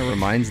 Kind of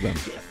reminds them.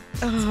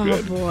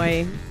 Oh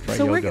boy!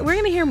 So we're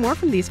going to hear more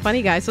from these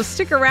funny guys. So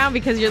stick around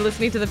because you're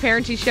listening to the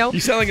Parenting Show. You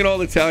sound like an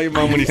old Italian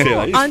mom when you say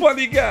that. He's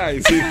funny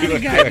guys.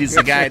 He's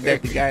the guy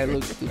that the guy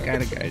looks the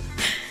kind of guys.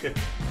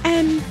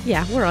 And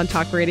yeah, we're on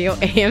Talk Radio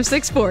AM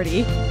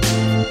 640.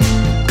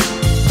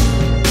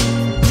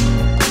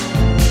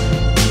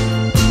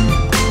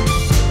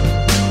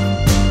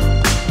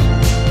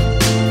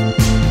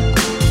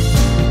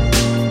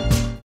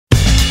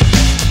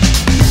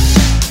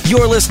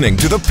 You're listening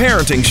to The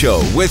Parenting Show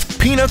with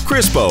Pina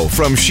Crispo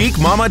from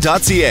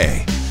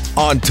chicmama.ca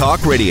on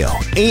Talk Radio,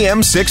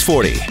 AM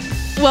 640.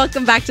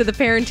 Welcome back to The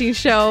Parenting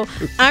Show.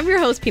 I'm your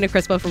host, Pina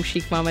Crispo from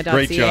chicmama.ca.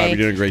 Great job. You're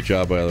doing a great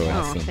job, by the way. Oh,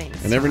 Awesome.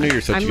 thanks. I never knew you're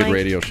such a good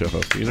radio show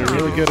host. You're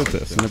really good at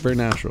this. And very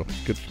natural.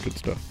 Good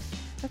stuff.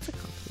 That's a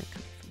compliment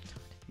coming from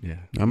Todd. Yeah.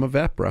 I'm a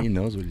vet, bro. He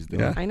knows what he's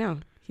doing. I know.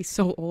 He's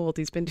so old.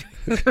 He's been doing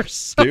it for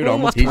so Dude,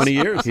 almost long. 20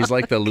 years. He's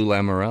like the Lou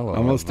Lamorello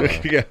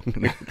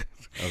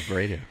of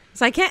radio.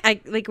 So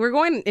we're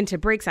going into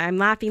breaks. I'm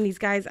laughing. These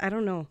guys, I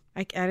don't know.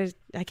 I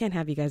can't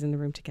have you guys in the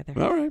room together.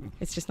 All right.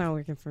 It's just not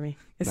working for me.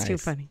 It's too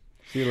funny.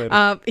 See you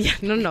later.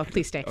 No,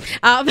 please stay.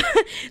 Okay.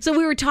 So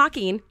we were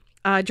talking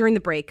during the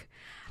break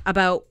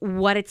about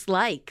what it's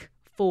like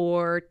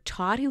for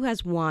Todd, who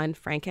has 1,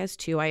 Frank has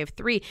 2, I have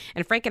 3.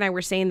 And Frank and I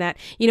were saying that,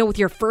 with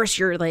your first,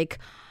 you're like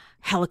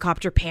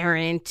helicopter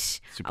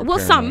parent. Super well,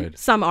 paranoid.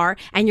 some are,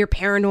 and you're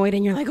paranoid,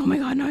 and you're like, oh my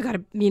God, no, I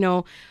gotta,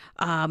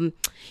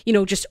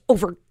 just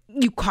over.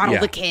 You coddle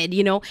the kid,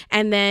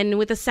 and then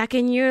with the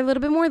second, you're a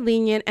little bit more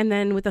lenient, and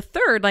then with the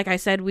third, like I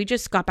said, we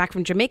just got back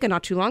from Jamaica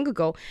not too long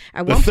ago.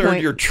 At one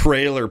point, you're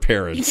trailer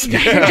parents.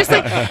 just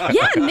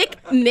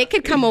Nick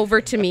had come over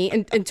to me,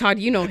 and Todd,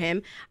 you know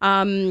him,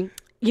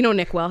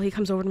 Nick well. He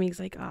comes over to me, he's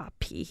like,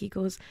 P. He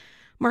goes,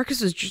 Marcus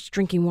was just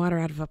drinking water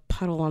out of a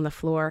puddle on the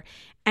floor,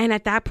 and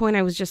at that point,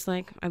 I was just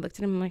like, I looked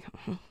at him, I'm like,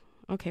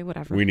 okay,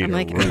 whatever. We need I'm a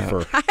like,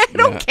 roofer. I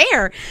don't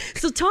care.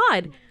 So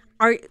Todd.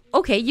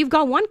 You've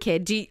got 1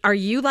 kid. Are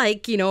you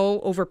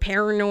over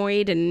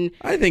paranoid and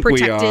I think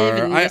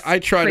protective? we are. I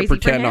try to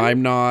pretend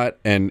I'm not,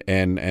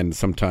 and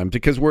sometimes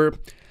because the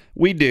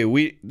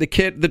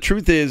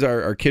truth is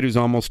our kid who's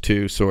almost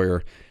 2,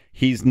 Sawyer,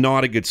 he's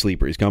not a good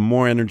sleeper. He's got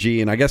more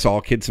energy, and I guess all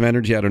kids have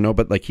energy. I don't know,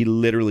 but like he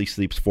literally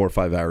sleeps 4 or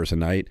 5 hours a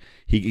night.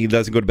 He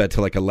doesn't go to bed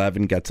till like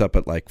 11, gets up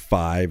at like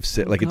 5,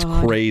 6, like it's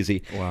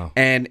crazy. Wow.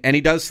 And he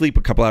does sleep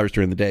a couple hours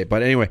during the day.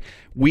 But anyway,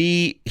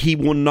 he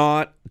will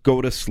not go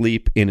to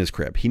sleep in his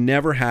crib. He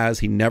never has.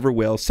 He never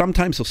will.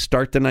 Sometimes he'll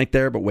start the night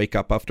there, but wake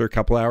up after a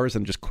couple hours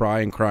and just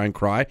cry and cry and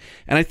cry.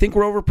 And I think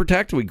we're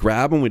overprotective. We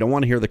grab him. We don't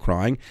want to hear the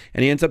crying.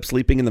 And he ends up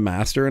sleeping in the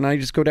master. And I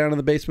just go down to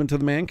the basement to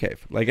the man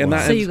cave.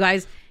 So you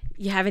guys,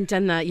 you haven't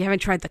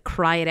tried the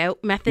cry it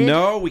out method?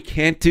 No, we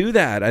can't do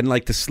that. And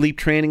like the sleep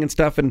training and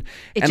stuff. And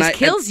it just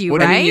kills you,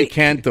 right? What do you mean you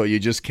can't though? You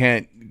just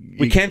can't.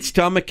 We can't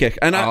stomach it.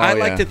 And I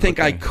like to think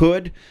I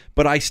could,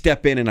 but I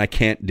step in and I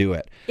can't do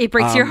it. It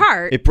breaks your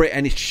heart.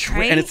 And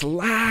it's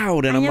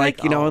loud. And I'm like,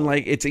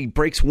 it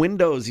breaks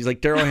windows. He's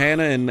like Daryl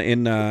Hannah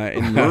in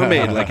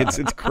Mermaid. Like it's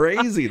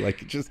crazy.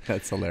 Like it just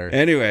that's hilarious.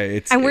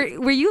 Anyway,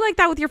 were you like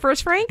that with your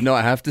first Frank? No,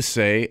 I have to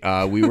say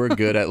we were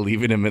good at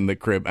leaving him in the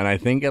crib, and I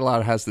think a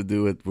lot has to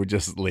do with we're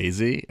just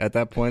lazy at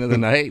that point of the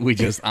night.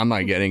 I'm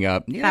not getting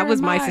up. That was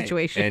my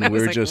situation. And we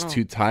were just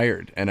too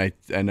tired. And I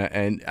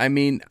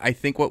mean, I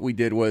think what we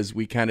did was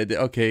we kind of did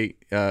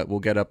we'll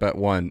get up at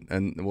 1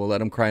 and we'll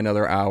let him cry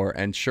another hour.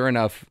 And sure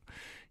enough,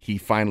 he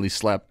finally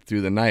slept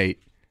through the night.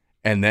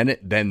 And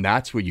then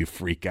that's where you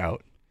freak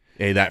out.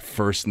 That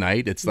first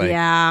night, it's like,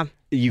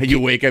 You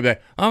wake up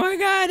like, oh my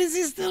God, is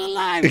he still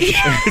alive?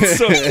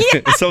 So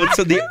it's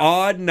the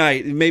odd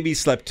night. Maybe he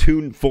slept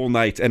 2 full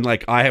nights, and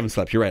like I haven't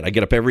slept. You're right. I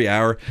get up every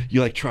hour.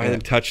 You like try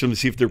and touch them to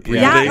see if they're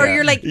breathing. Yeah, or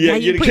you're like,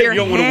 you put your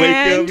don't want to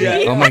hand. wake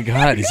them. Yeah. Oh my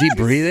God, is he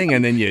breathing?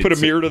 And then you Put a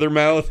mirror to their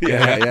mouth.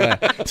 Yeah.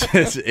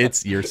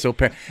 It's you're so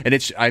and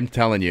it's. I'm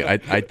telling you,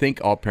 I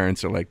think all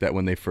parents are like that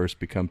when they first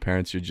become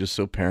parents. You're just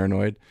so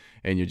paranoid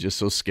and you're just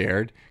so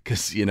scared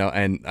because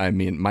And I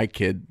mean, my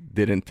kid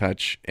didn't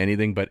touch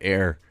anything but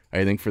air.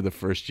 I think for the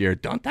first year,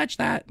 don't touch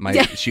that.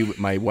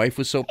 My wife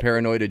was so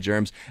paranoid of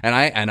germs, and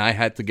I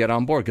had to get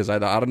on board because I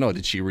don't know,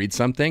 did she read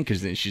something?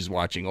 Because then she's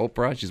watching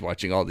Oprah, she's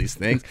watching all these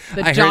things.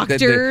 The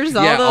doctors,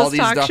 all those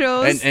talk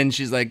shows, and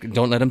she's like,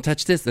 don't let him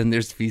touch this. And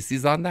there's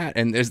feces on that,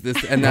 and there's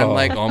this, and I'm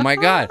like, oh my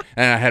God!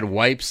 And I had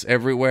wipes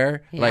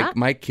everywhere. Yeah. Like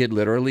my kid,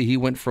 literally, he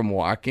went from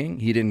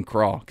walking, he didn't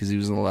crawl because he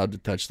wasn't allowed to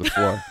touch the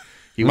floor.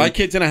 My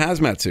kid's in a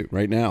hazmat suit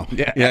right now.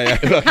 Yeah.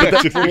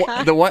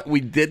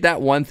 We did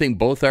that one thing.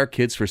 Both our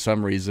kids, for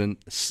some reason,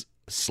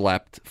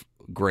 slept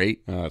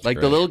great. Like great.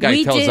 The little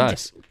guy tells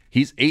us,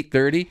 he's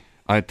 8:30.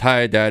 I'm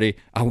tired, Daddy.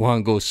 I want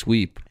to go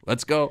sweep.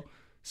 Let's go.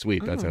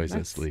 Sweep. That's how he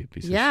says sleep.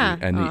 He says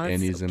sleep.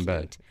 And he's so in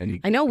bed.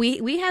 I know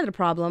we had a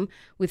problem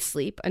with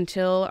sleep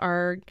until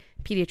our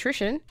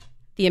pediatrician,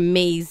 the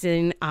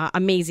amazing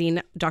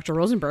Dr.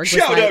 Rosenberg.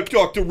 Shout out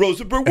Dr.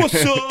 Rosenberg. What's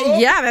up?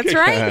 Yeah, that's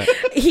right.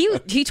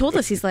 He told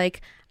us, he's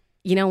like,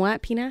 you know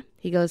what, Pina?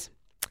 He goes,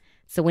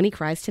 so when he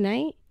cries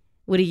tonight,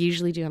 what do you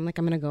usually do? I'm like,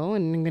 I'm going to go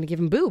and I'm going to give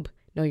him boob.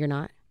 No, you're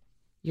not.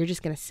 You're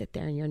just going to sit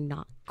there and you're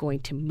not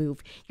going to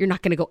move. You're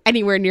not going to go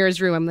anywhere near his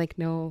room. I'm like,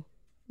 no,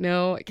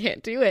 I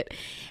can't do it.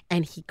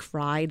 And he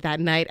cried that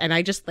night. And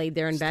I just laid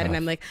there in bed and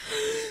I'm like,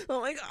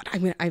 oh my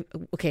God.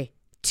 Okay.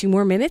 2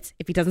 more minutes.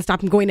 If he doesn't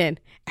stop, I'm going in.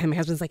 And my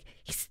husband's like,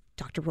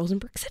 Dr.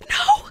 Rosenberg said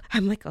no.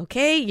 I'm like,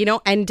 okay,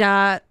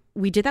 and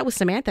we did that with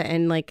Samantha.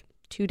 And like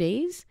 2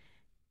 days,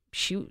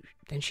 she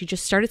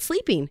just started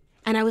sleeping.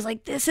 And I was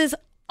like, this is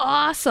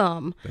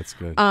awesome. That's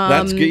good.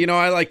 That's good.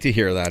 I like to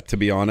hear that, to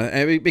be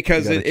honest,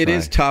 because it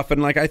is tough.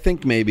 And like, I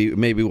think maybe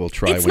we'll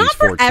try it's when he's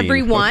 14. It's not for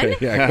everyone.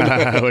 Okay.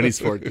 Yeah, when he's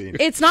 14.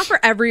 It's not for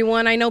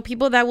everyone. I know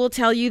people that will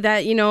tell you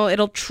that,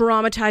 it'll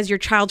traumatize your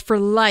child for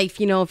life,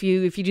 if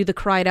you do the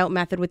cried out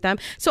method with them.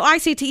 So I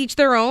say to each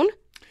their own.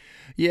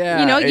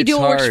 Yeah. You do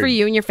what works for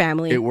you and your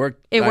family. It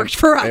worked. It worked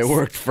for us. It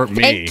worked for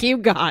me. Thank you,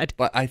 God.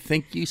 But I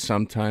think you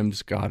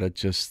sometimes gotta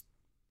just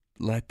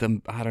let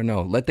them, I don't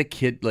know, let the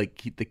kid,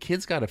 like the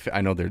kids got to,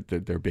 I know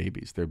they're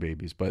babies,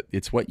 but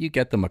it's what you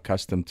get them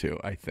accustomed to,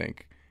 I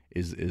think,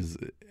 is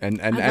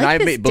and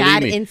I've made,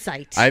 believe me,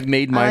 insight. I've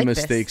made my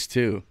mistakes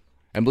too.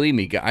 And believe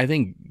me, I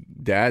think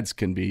dads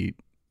can be,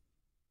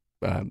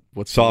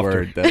 what's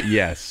softer. The word?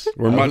 Yes.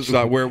 We're much,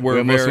 we're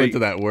almost very, went to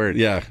that word.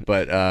 Yeah.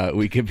 But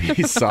we could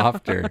be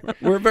softer.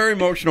 We're very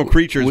emotional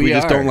creatures. We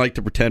just don't like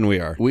to pretend we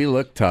are. We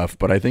look tough,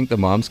 but I think the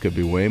moms could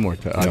be way more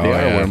tough. They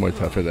are way more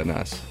tougher than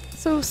us.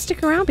 So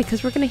stick around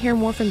because we're going to hear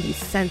more from these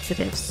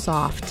sensitive,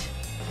 soft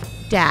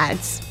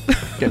dads.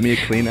 Get me a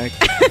Kleenex.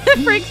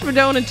 Frank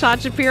Spadone and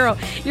Todd Shapiro.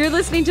 You're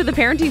listening to The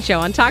Parenting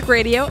Show on Talk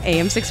Radio,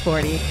 AM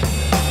 640.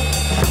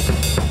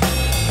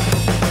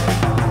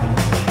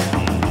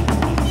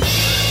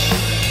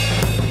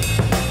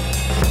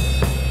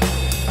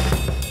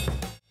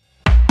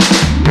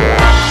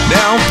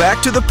 Now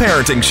back to The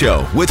Parenting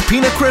Show with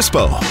Pina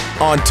Crispo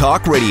on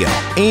Talk Radio,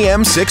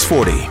 AM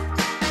 640.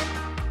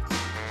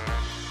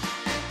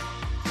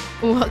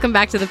 Welcome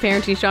back to The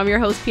Parenting Show. I'm your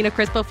host, Pina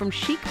Crispo from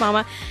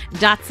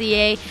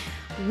chicmama.ca.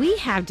 We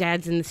have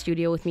dads in the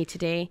studio with me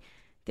today.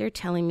 They're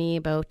telling me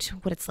about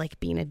what it's like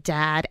being a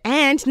dad.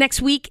 And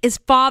next week is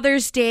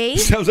Father's Day.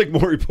 Sounds like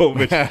Maury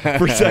Povich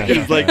for a second.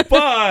 It's like,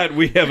 but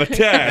we have a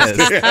test.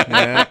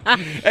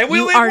 And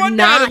we only one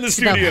dad in the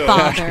studio.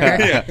 Father.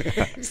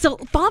 Yeah. So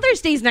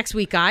Father's Day is next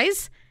week,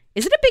 guys.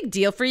 Is it a big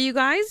deal for you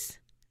guys?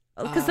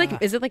 Because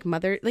is it like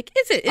mother? Like,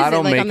 is it like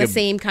on the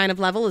same kind of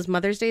level as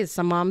Mother's Day? As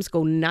some moms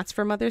go nuts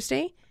for Mother's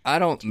Day? I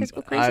don't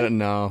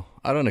know.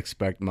 I don't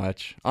expect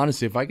much.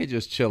 Honestly, if I could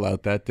just chill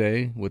out that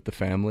day with the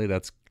family,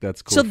 that's cool.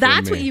 So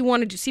that's what you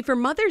want to do. See, for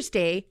Mother's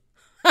Day,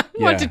 I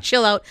want to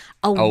chill out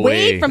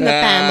away from the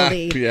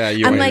family.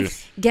 I'm like,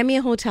 get me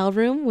a hotel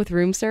room with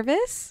room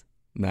service.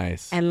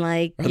 Nice. And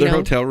like, are there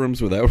hotel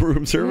rooms without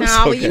room service?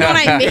 No, you know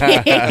what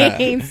I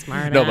mean.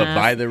 Smart. No, but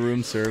buy the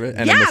room service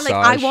and a massage. Like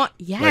I want,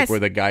 like where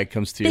the guy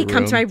comes to your room. They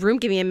come to my room,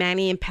 give me a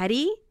mani and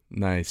pedi.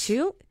 Nice.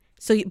 Too.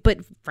 So, but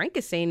Frank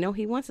is saying no.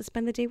 He wants to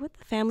spend the day with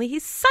the family.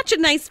 He's such a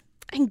nice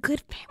and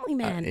good family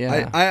man.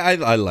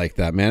 I like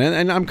that, man,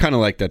 and I'm kind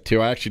of like that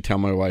too. I actually tell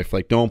my wife,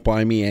 like, don't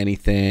buy me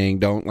anything.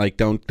 Don't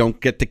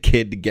get the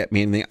kid to get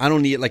me anything. I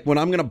don't need it. Like, when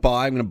I'm gonna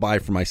buy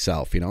for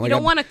myself. Like, you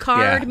don't want a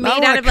card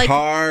made out of like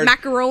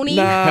macaroni.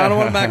 No, I don't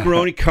want a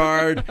macaroni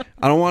card.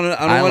 I don't want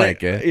to. I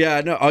like it.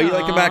 Yeah, no. Oh, you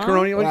like the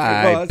macaroni?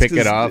 I pick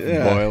it up,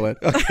 boil it.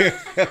 Okay,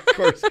 of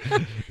course.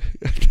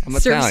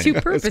 Serves two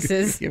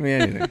purposes. Give me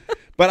anything.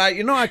 But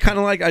I kind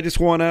of I just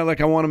want to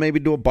I want to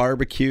maybe do a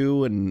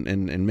barbecue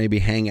and maybe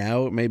hang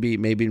out, maybe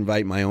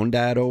invite my own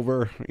dad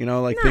over,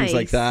 things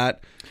like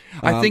that.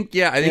 I think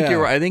you're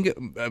right. I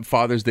think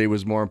Father's Day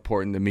was more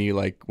important to me,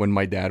 when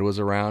my dad was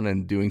around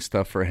and doing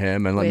stuff for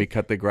him and let me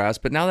cut the grass.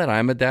 But now that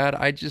I'm a dad,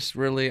 I just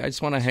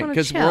want to hang,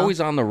 because we're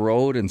always on the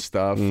road and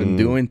stuff and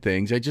doing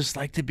things. I just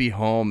like to be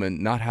home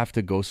and not have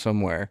to go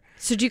somewhere.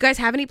 So do you guys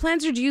have any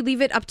plans, or do you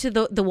leave it up to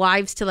the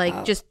wives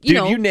to just,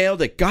 Dude, you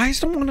nailed it.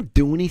 Guys don't want to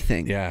do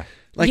anything. Yeah.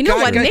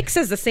 Nick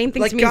says the same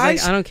thing to me.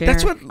 Guys, he's I don't care.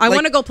 That's what, I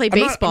want to go play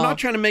baseball. I'm not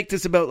trying to make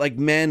this about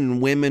men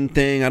and women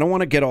thing. I don't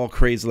want to get all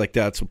crazy like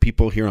that. So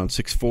people here on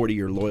 640,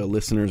 your loyal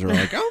listeners, are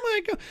like, oh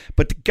my God.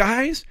 But the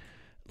guys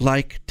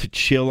like to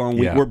chill on.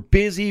 We're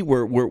busy.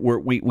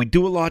 We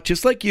do a lot,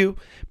 just like you.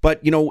 But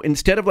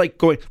instead of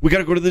going, we got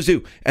to go to the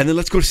zoo, and then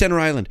let's go to Center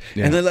Island,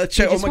 and then let's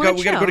say, oh my God,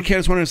 we got to go to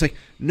Canada's Wonderland. It's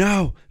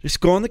no,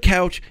 just go on the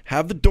couch,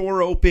 have the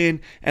door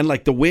open, and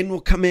the wind will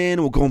come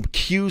in. We'll go and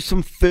cue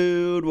some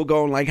food. We'll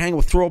go and hang.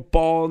 We'll throw a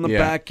ball in the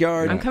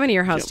backyard. I'm coming to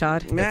your house,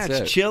 Todd. Yeah,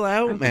 just chill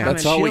out, man.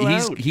 That's all.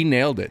 He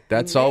nailed it.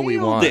 That's all we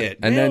want.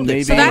 And then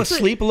maybe fall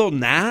asleep, a little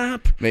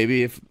nap.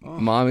 Maybe if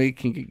mommy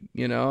can,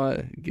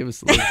 give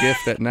us a little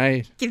gift at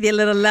night. Give you a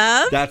little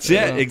love. That's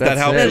it. That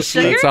helps us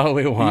sleep. That's all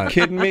we want. Are you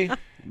kidding me?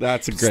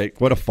 That's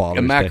what a Father's Day.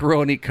 A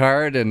macaroni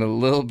card and a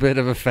little bit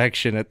of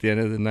affection at the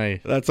end of the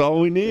night. That's all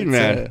we need,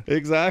 man.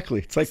 Exactly.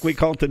 It's like we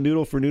call it the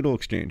noodle for noodle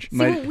exchange. See,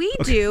 what we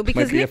do,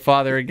 because might be a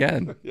father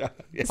again.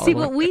 See,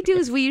 what we do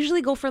is we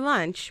usually go for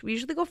lunch.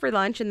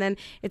 And then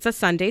it's a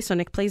Sunday, so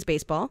Nick plays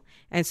baseball,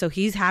 and so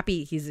he's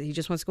happy. He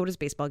just wants to go to his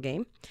baseball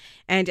game,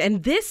 and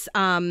this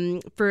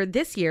for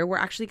this year we're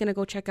actually going to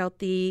go check out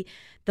the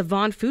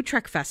Vaughan Food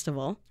Truck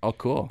Festival. Oh,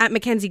 cool. At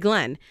Mackenzie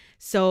Glen.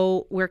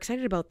 So we're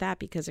excited about that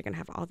because they're going to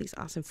have all these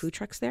awesome food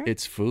trucks there.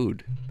 It's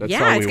food. That's all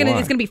we want.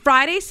 It's going to be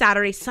Friday,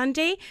 Saturday,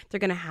 Sunday. They're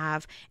going to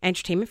have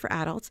entertainment for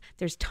adults.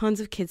 There's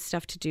tons of kids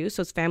stuff to do,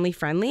 so it's family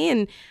friendly.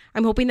 And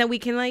I'm hoping that we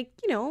can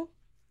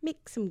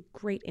make some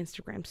great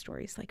Instagram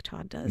stories like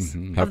Todd does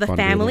of the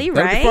family,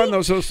 right? That'd be fun.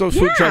 Those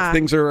food truck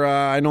things are.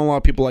 I know a lot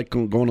of people like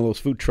going to those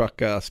food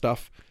truck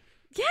stuff.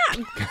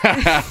 Yeah,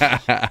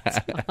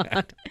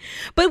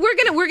 but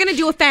we're gonna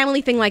do a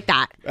family thing like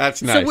that.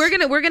 That's nice.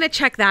 So we're gonna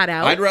check that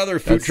out. I'd rather a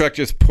food truck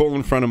just pull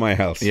in front of my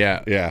house.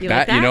 Yeah. You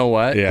like that? You know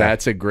what? Yeah.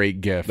 That's a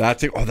great gift.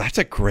 That's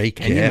a great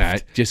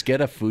gift. Just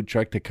get a food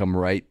truck to come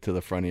right to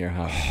the front of your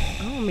house.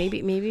 Oh,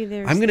 maybe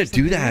there's. I'm gonna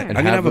do that.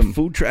 I'm gonna have a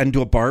food truck and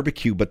do a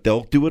barbecue, but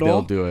they'll do it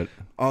all. They'll do it.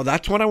 Oh,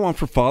 that's what I want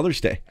for Father's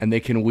Day. And they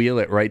can wheel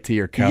it right to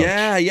your couch.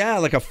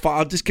 Yeah.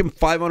 I'll just give them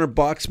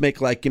 $500, make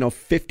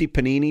 50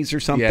 paninis or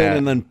something,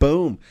 and then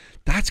boom.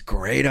 That's a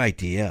great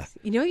idea.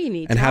 You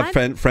need and Todd?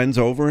 have friends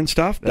over and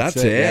stuff. That's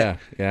it.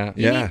 Yeah.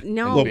 A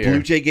little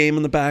Blue Jay game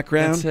in the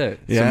background. That's it.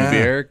 Yeah. Some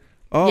beer.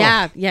 Oh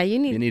yeah. You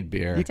need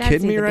beer. You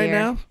kidding me right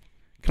now?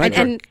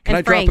 Can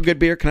I drop a good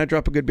beer? Can I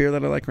drop a good beer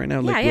that I like right now?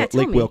 Lake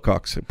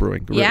Wilcox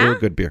Brewing. Real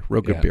good beer.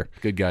 Real good beer.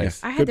 Good guys.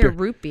 I had their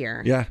root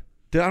beer. Yeah.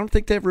 I don't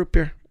think they have root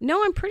beer.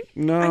 No, I'm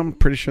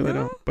pretty sure they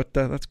don't. But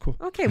that's cool.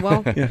 Okay,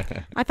 well,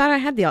 I thought I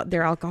had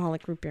their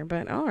alcoholic root beer,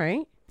 but all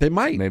right. They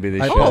might. Maybe they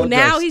should. Oh,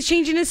 now he's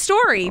changing his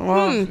story.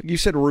 Well, you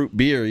said root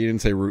beer. You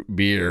didn't say root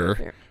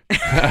beer.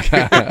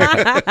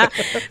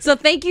 So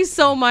thank you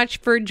so much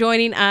for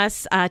joining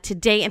us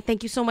today, and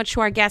thank you so much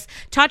to our guest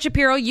Todd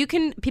Shapiro.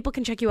 People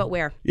can check you out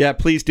where? Yeah,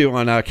 please do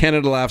on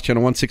Canada Laughs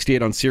channel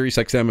 168 on Sirius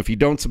XM. If you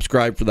don't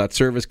subscribe for that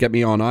service, get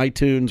me on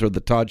iTunes or the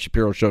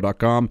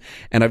ToddShapiroShow.com.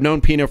 And I've known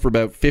Pina for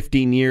about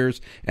 15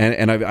 years,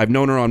 and I've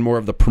known her on more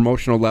of the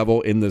promotional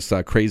level in this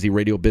crazy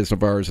radio business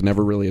of ours, and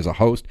never really as a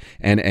host.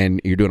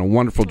 And you're doing a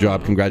wonderful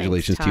job.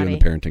 Congratulations to you on the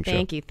Parenting Show.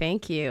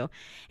 Thank you,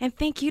 and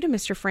thank you to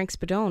Mr. Frank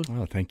Spadone.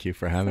 Oh, thank you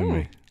for having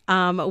me.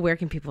 Where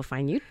can people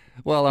find you?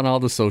 Well, on all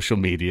the social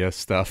media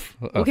stuff.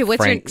 Okay, what's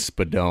Frank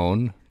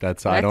Spadone.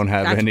 I don't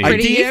have any. I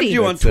DM'd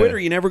you on Twitter.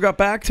 You never got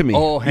back to me.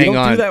 Oh, hang on. You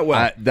don't do that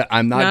well.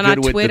 I'm not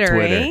good with Twitter, the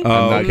Twitter. Eh?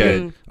 Oh,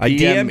 okay. I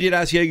DM'd you to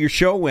ask you how your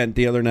show went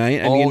the other night,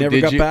 and you never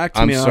got back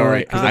to me. I'm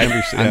sorry.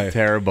 I'm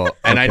terrible.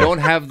 And I don't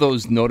have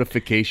those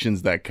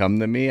notifications that come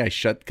to me. I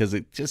shut because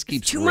it just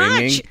keeps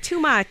ringing. Too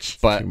much.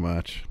 Too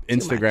much.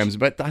 Instagram's.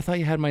 But I thought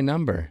you had my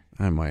number.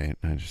 I might.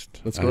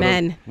 Let's go.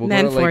 We'll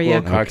go to for Lake you.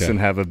 Wilcox and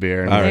have a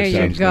beer. And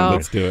there you go.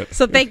 Let's do it.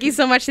 So thank you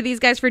so much to these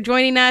guys for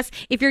joining us.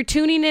 If you're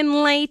tuning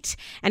in late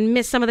and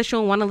missed some of the show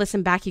and want to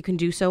listen back, you can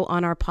do so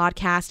on our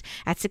podcast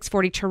at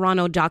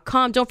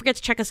 640toronto.com. Don't forget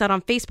to check us out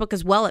on Facebook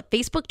as well at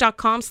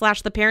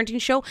facebook.com/The Parenting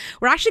Show.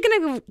 We're actually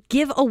going to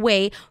give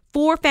away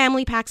 4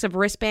 family packs of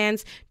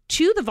wristbands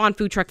to the Vaughan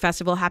Food Truck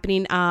Festival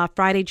happening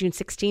Friday, June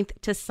 16th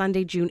to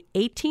Sunday, June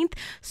 18th.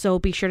 So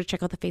be sure to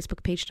check out the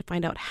Facebook page to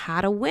find out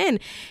how to win.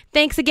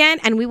 Thanks again,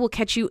 and we will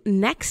catch you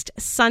next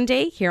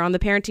Sunday here on The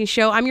Parenting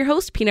Show. I'm your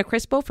host, Pina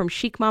Crispo from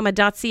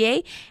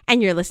chicmama.ca,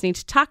 and you're listening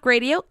to Talk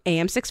Radio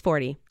AM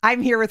 640.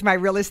 I'm here with my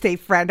real estate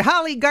friend,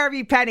 Holly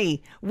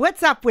Garvey-Penny.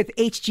 What's up with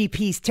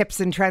HGP's tips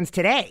and trends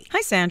today?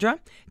 Hi, Sandra.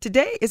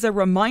 Today is a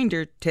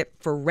reminder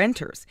tip for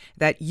renters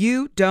that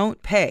you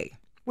don't pay.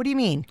 What do you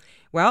mean?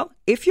 Well,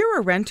 if you're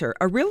a renter,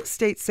 a real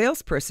estate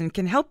salesperson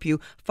can help you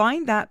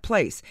find that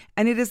place,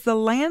 and it is the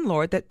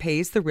landlord that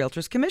pays the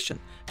realtor's commission.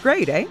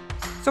 Great, eh?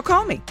 So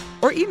call me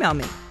or email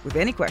me with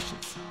any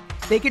questions.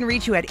 They can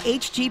reach you at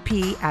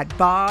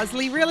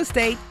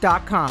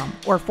hgp@bosleyrealestate.com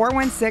or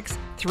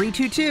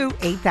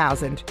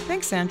 416-322-8000.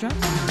 Thanks, Sandra.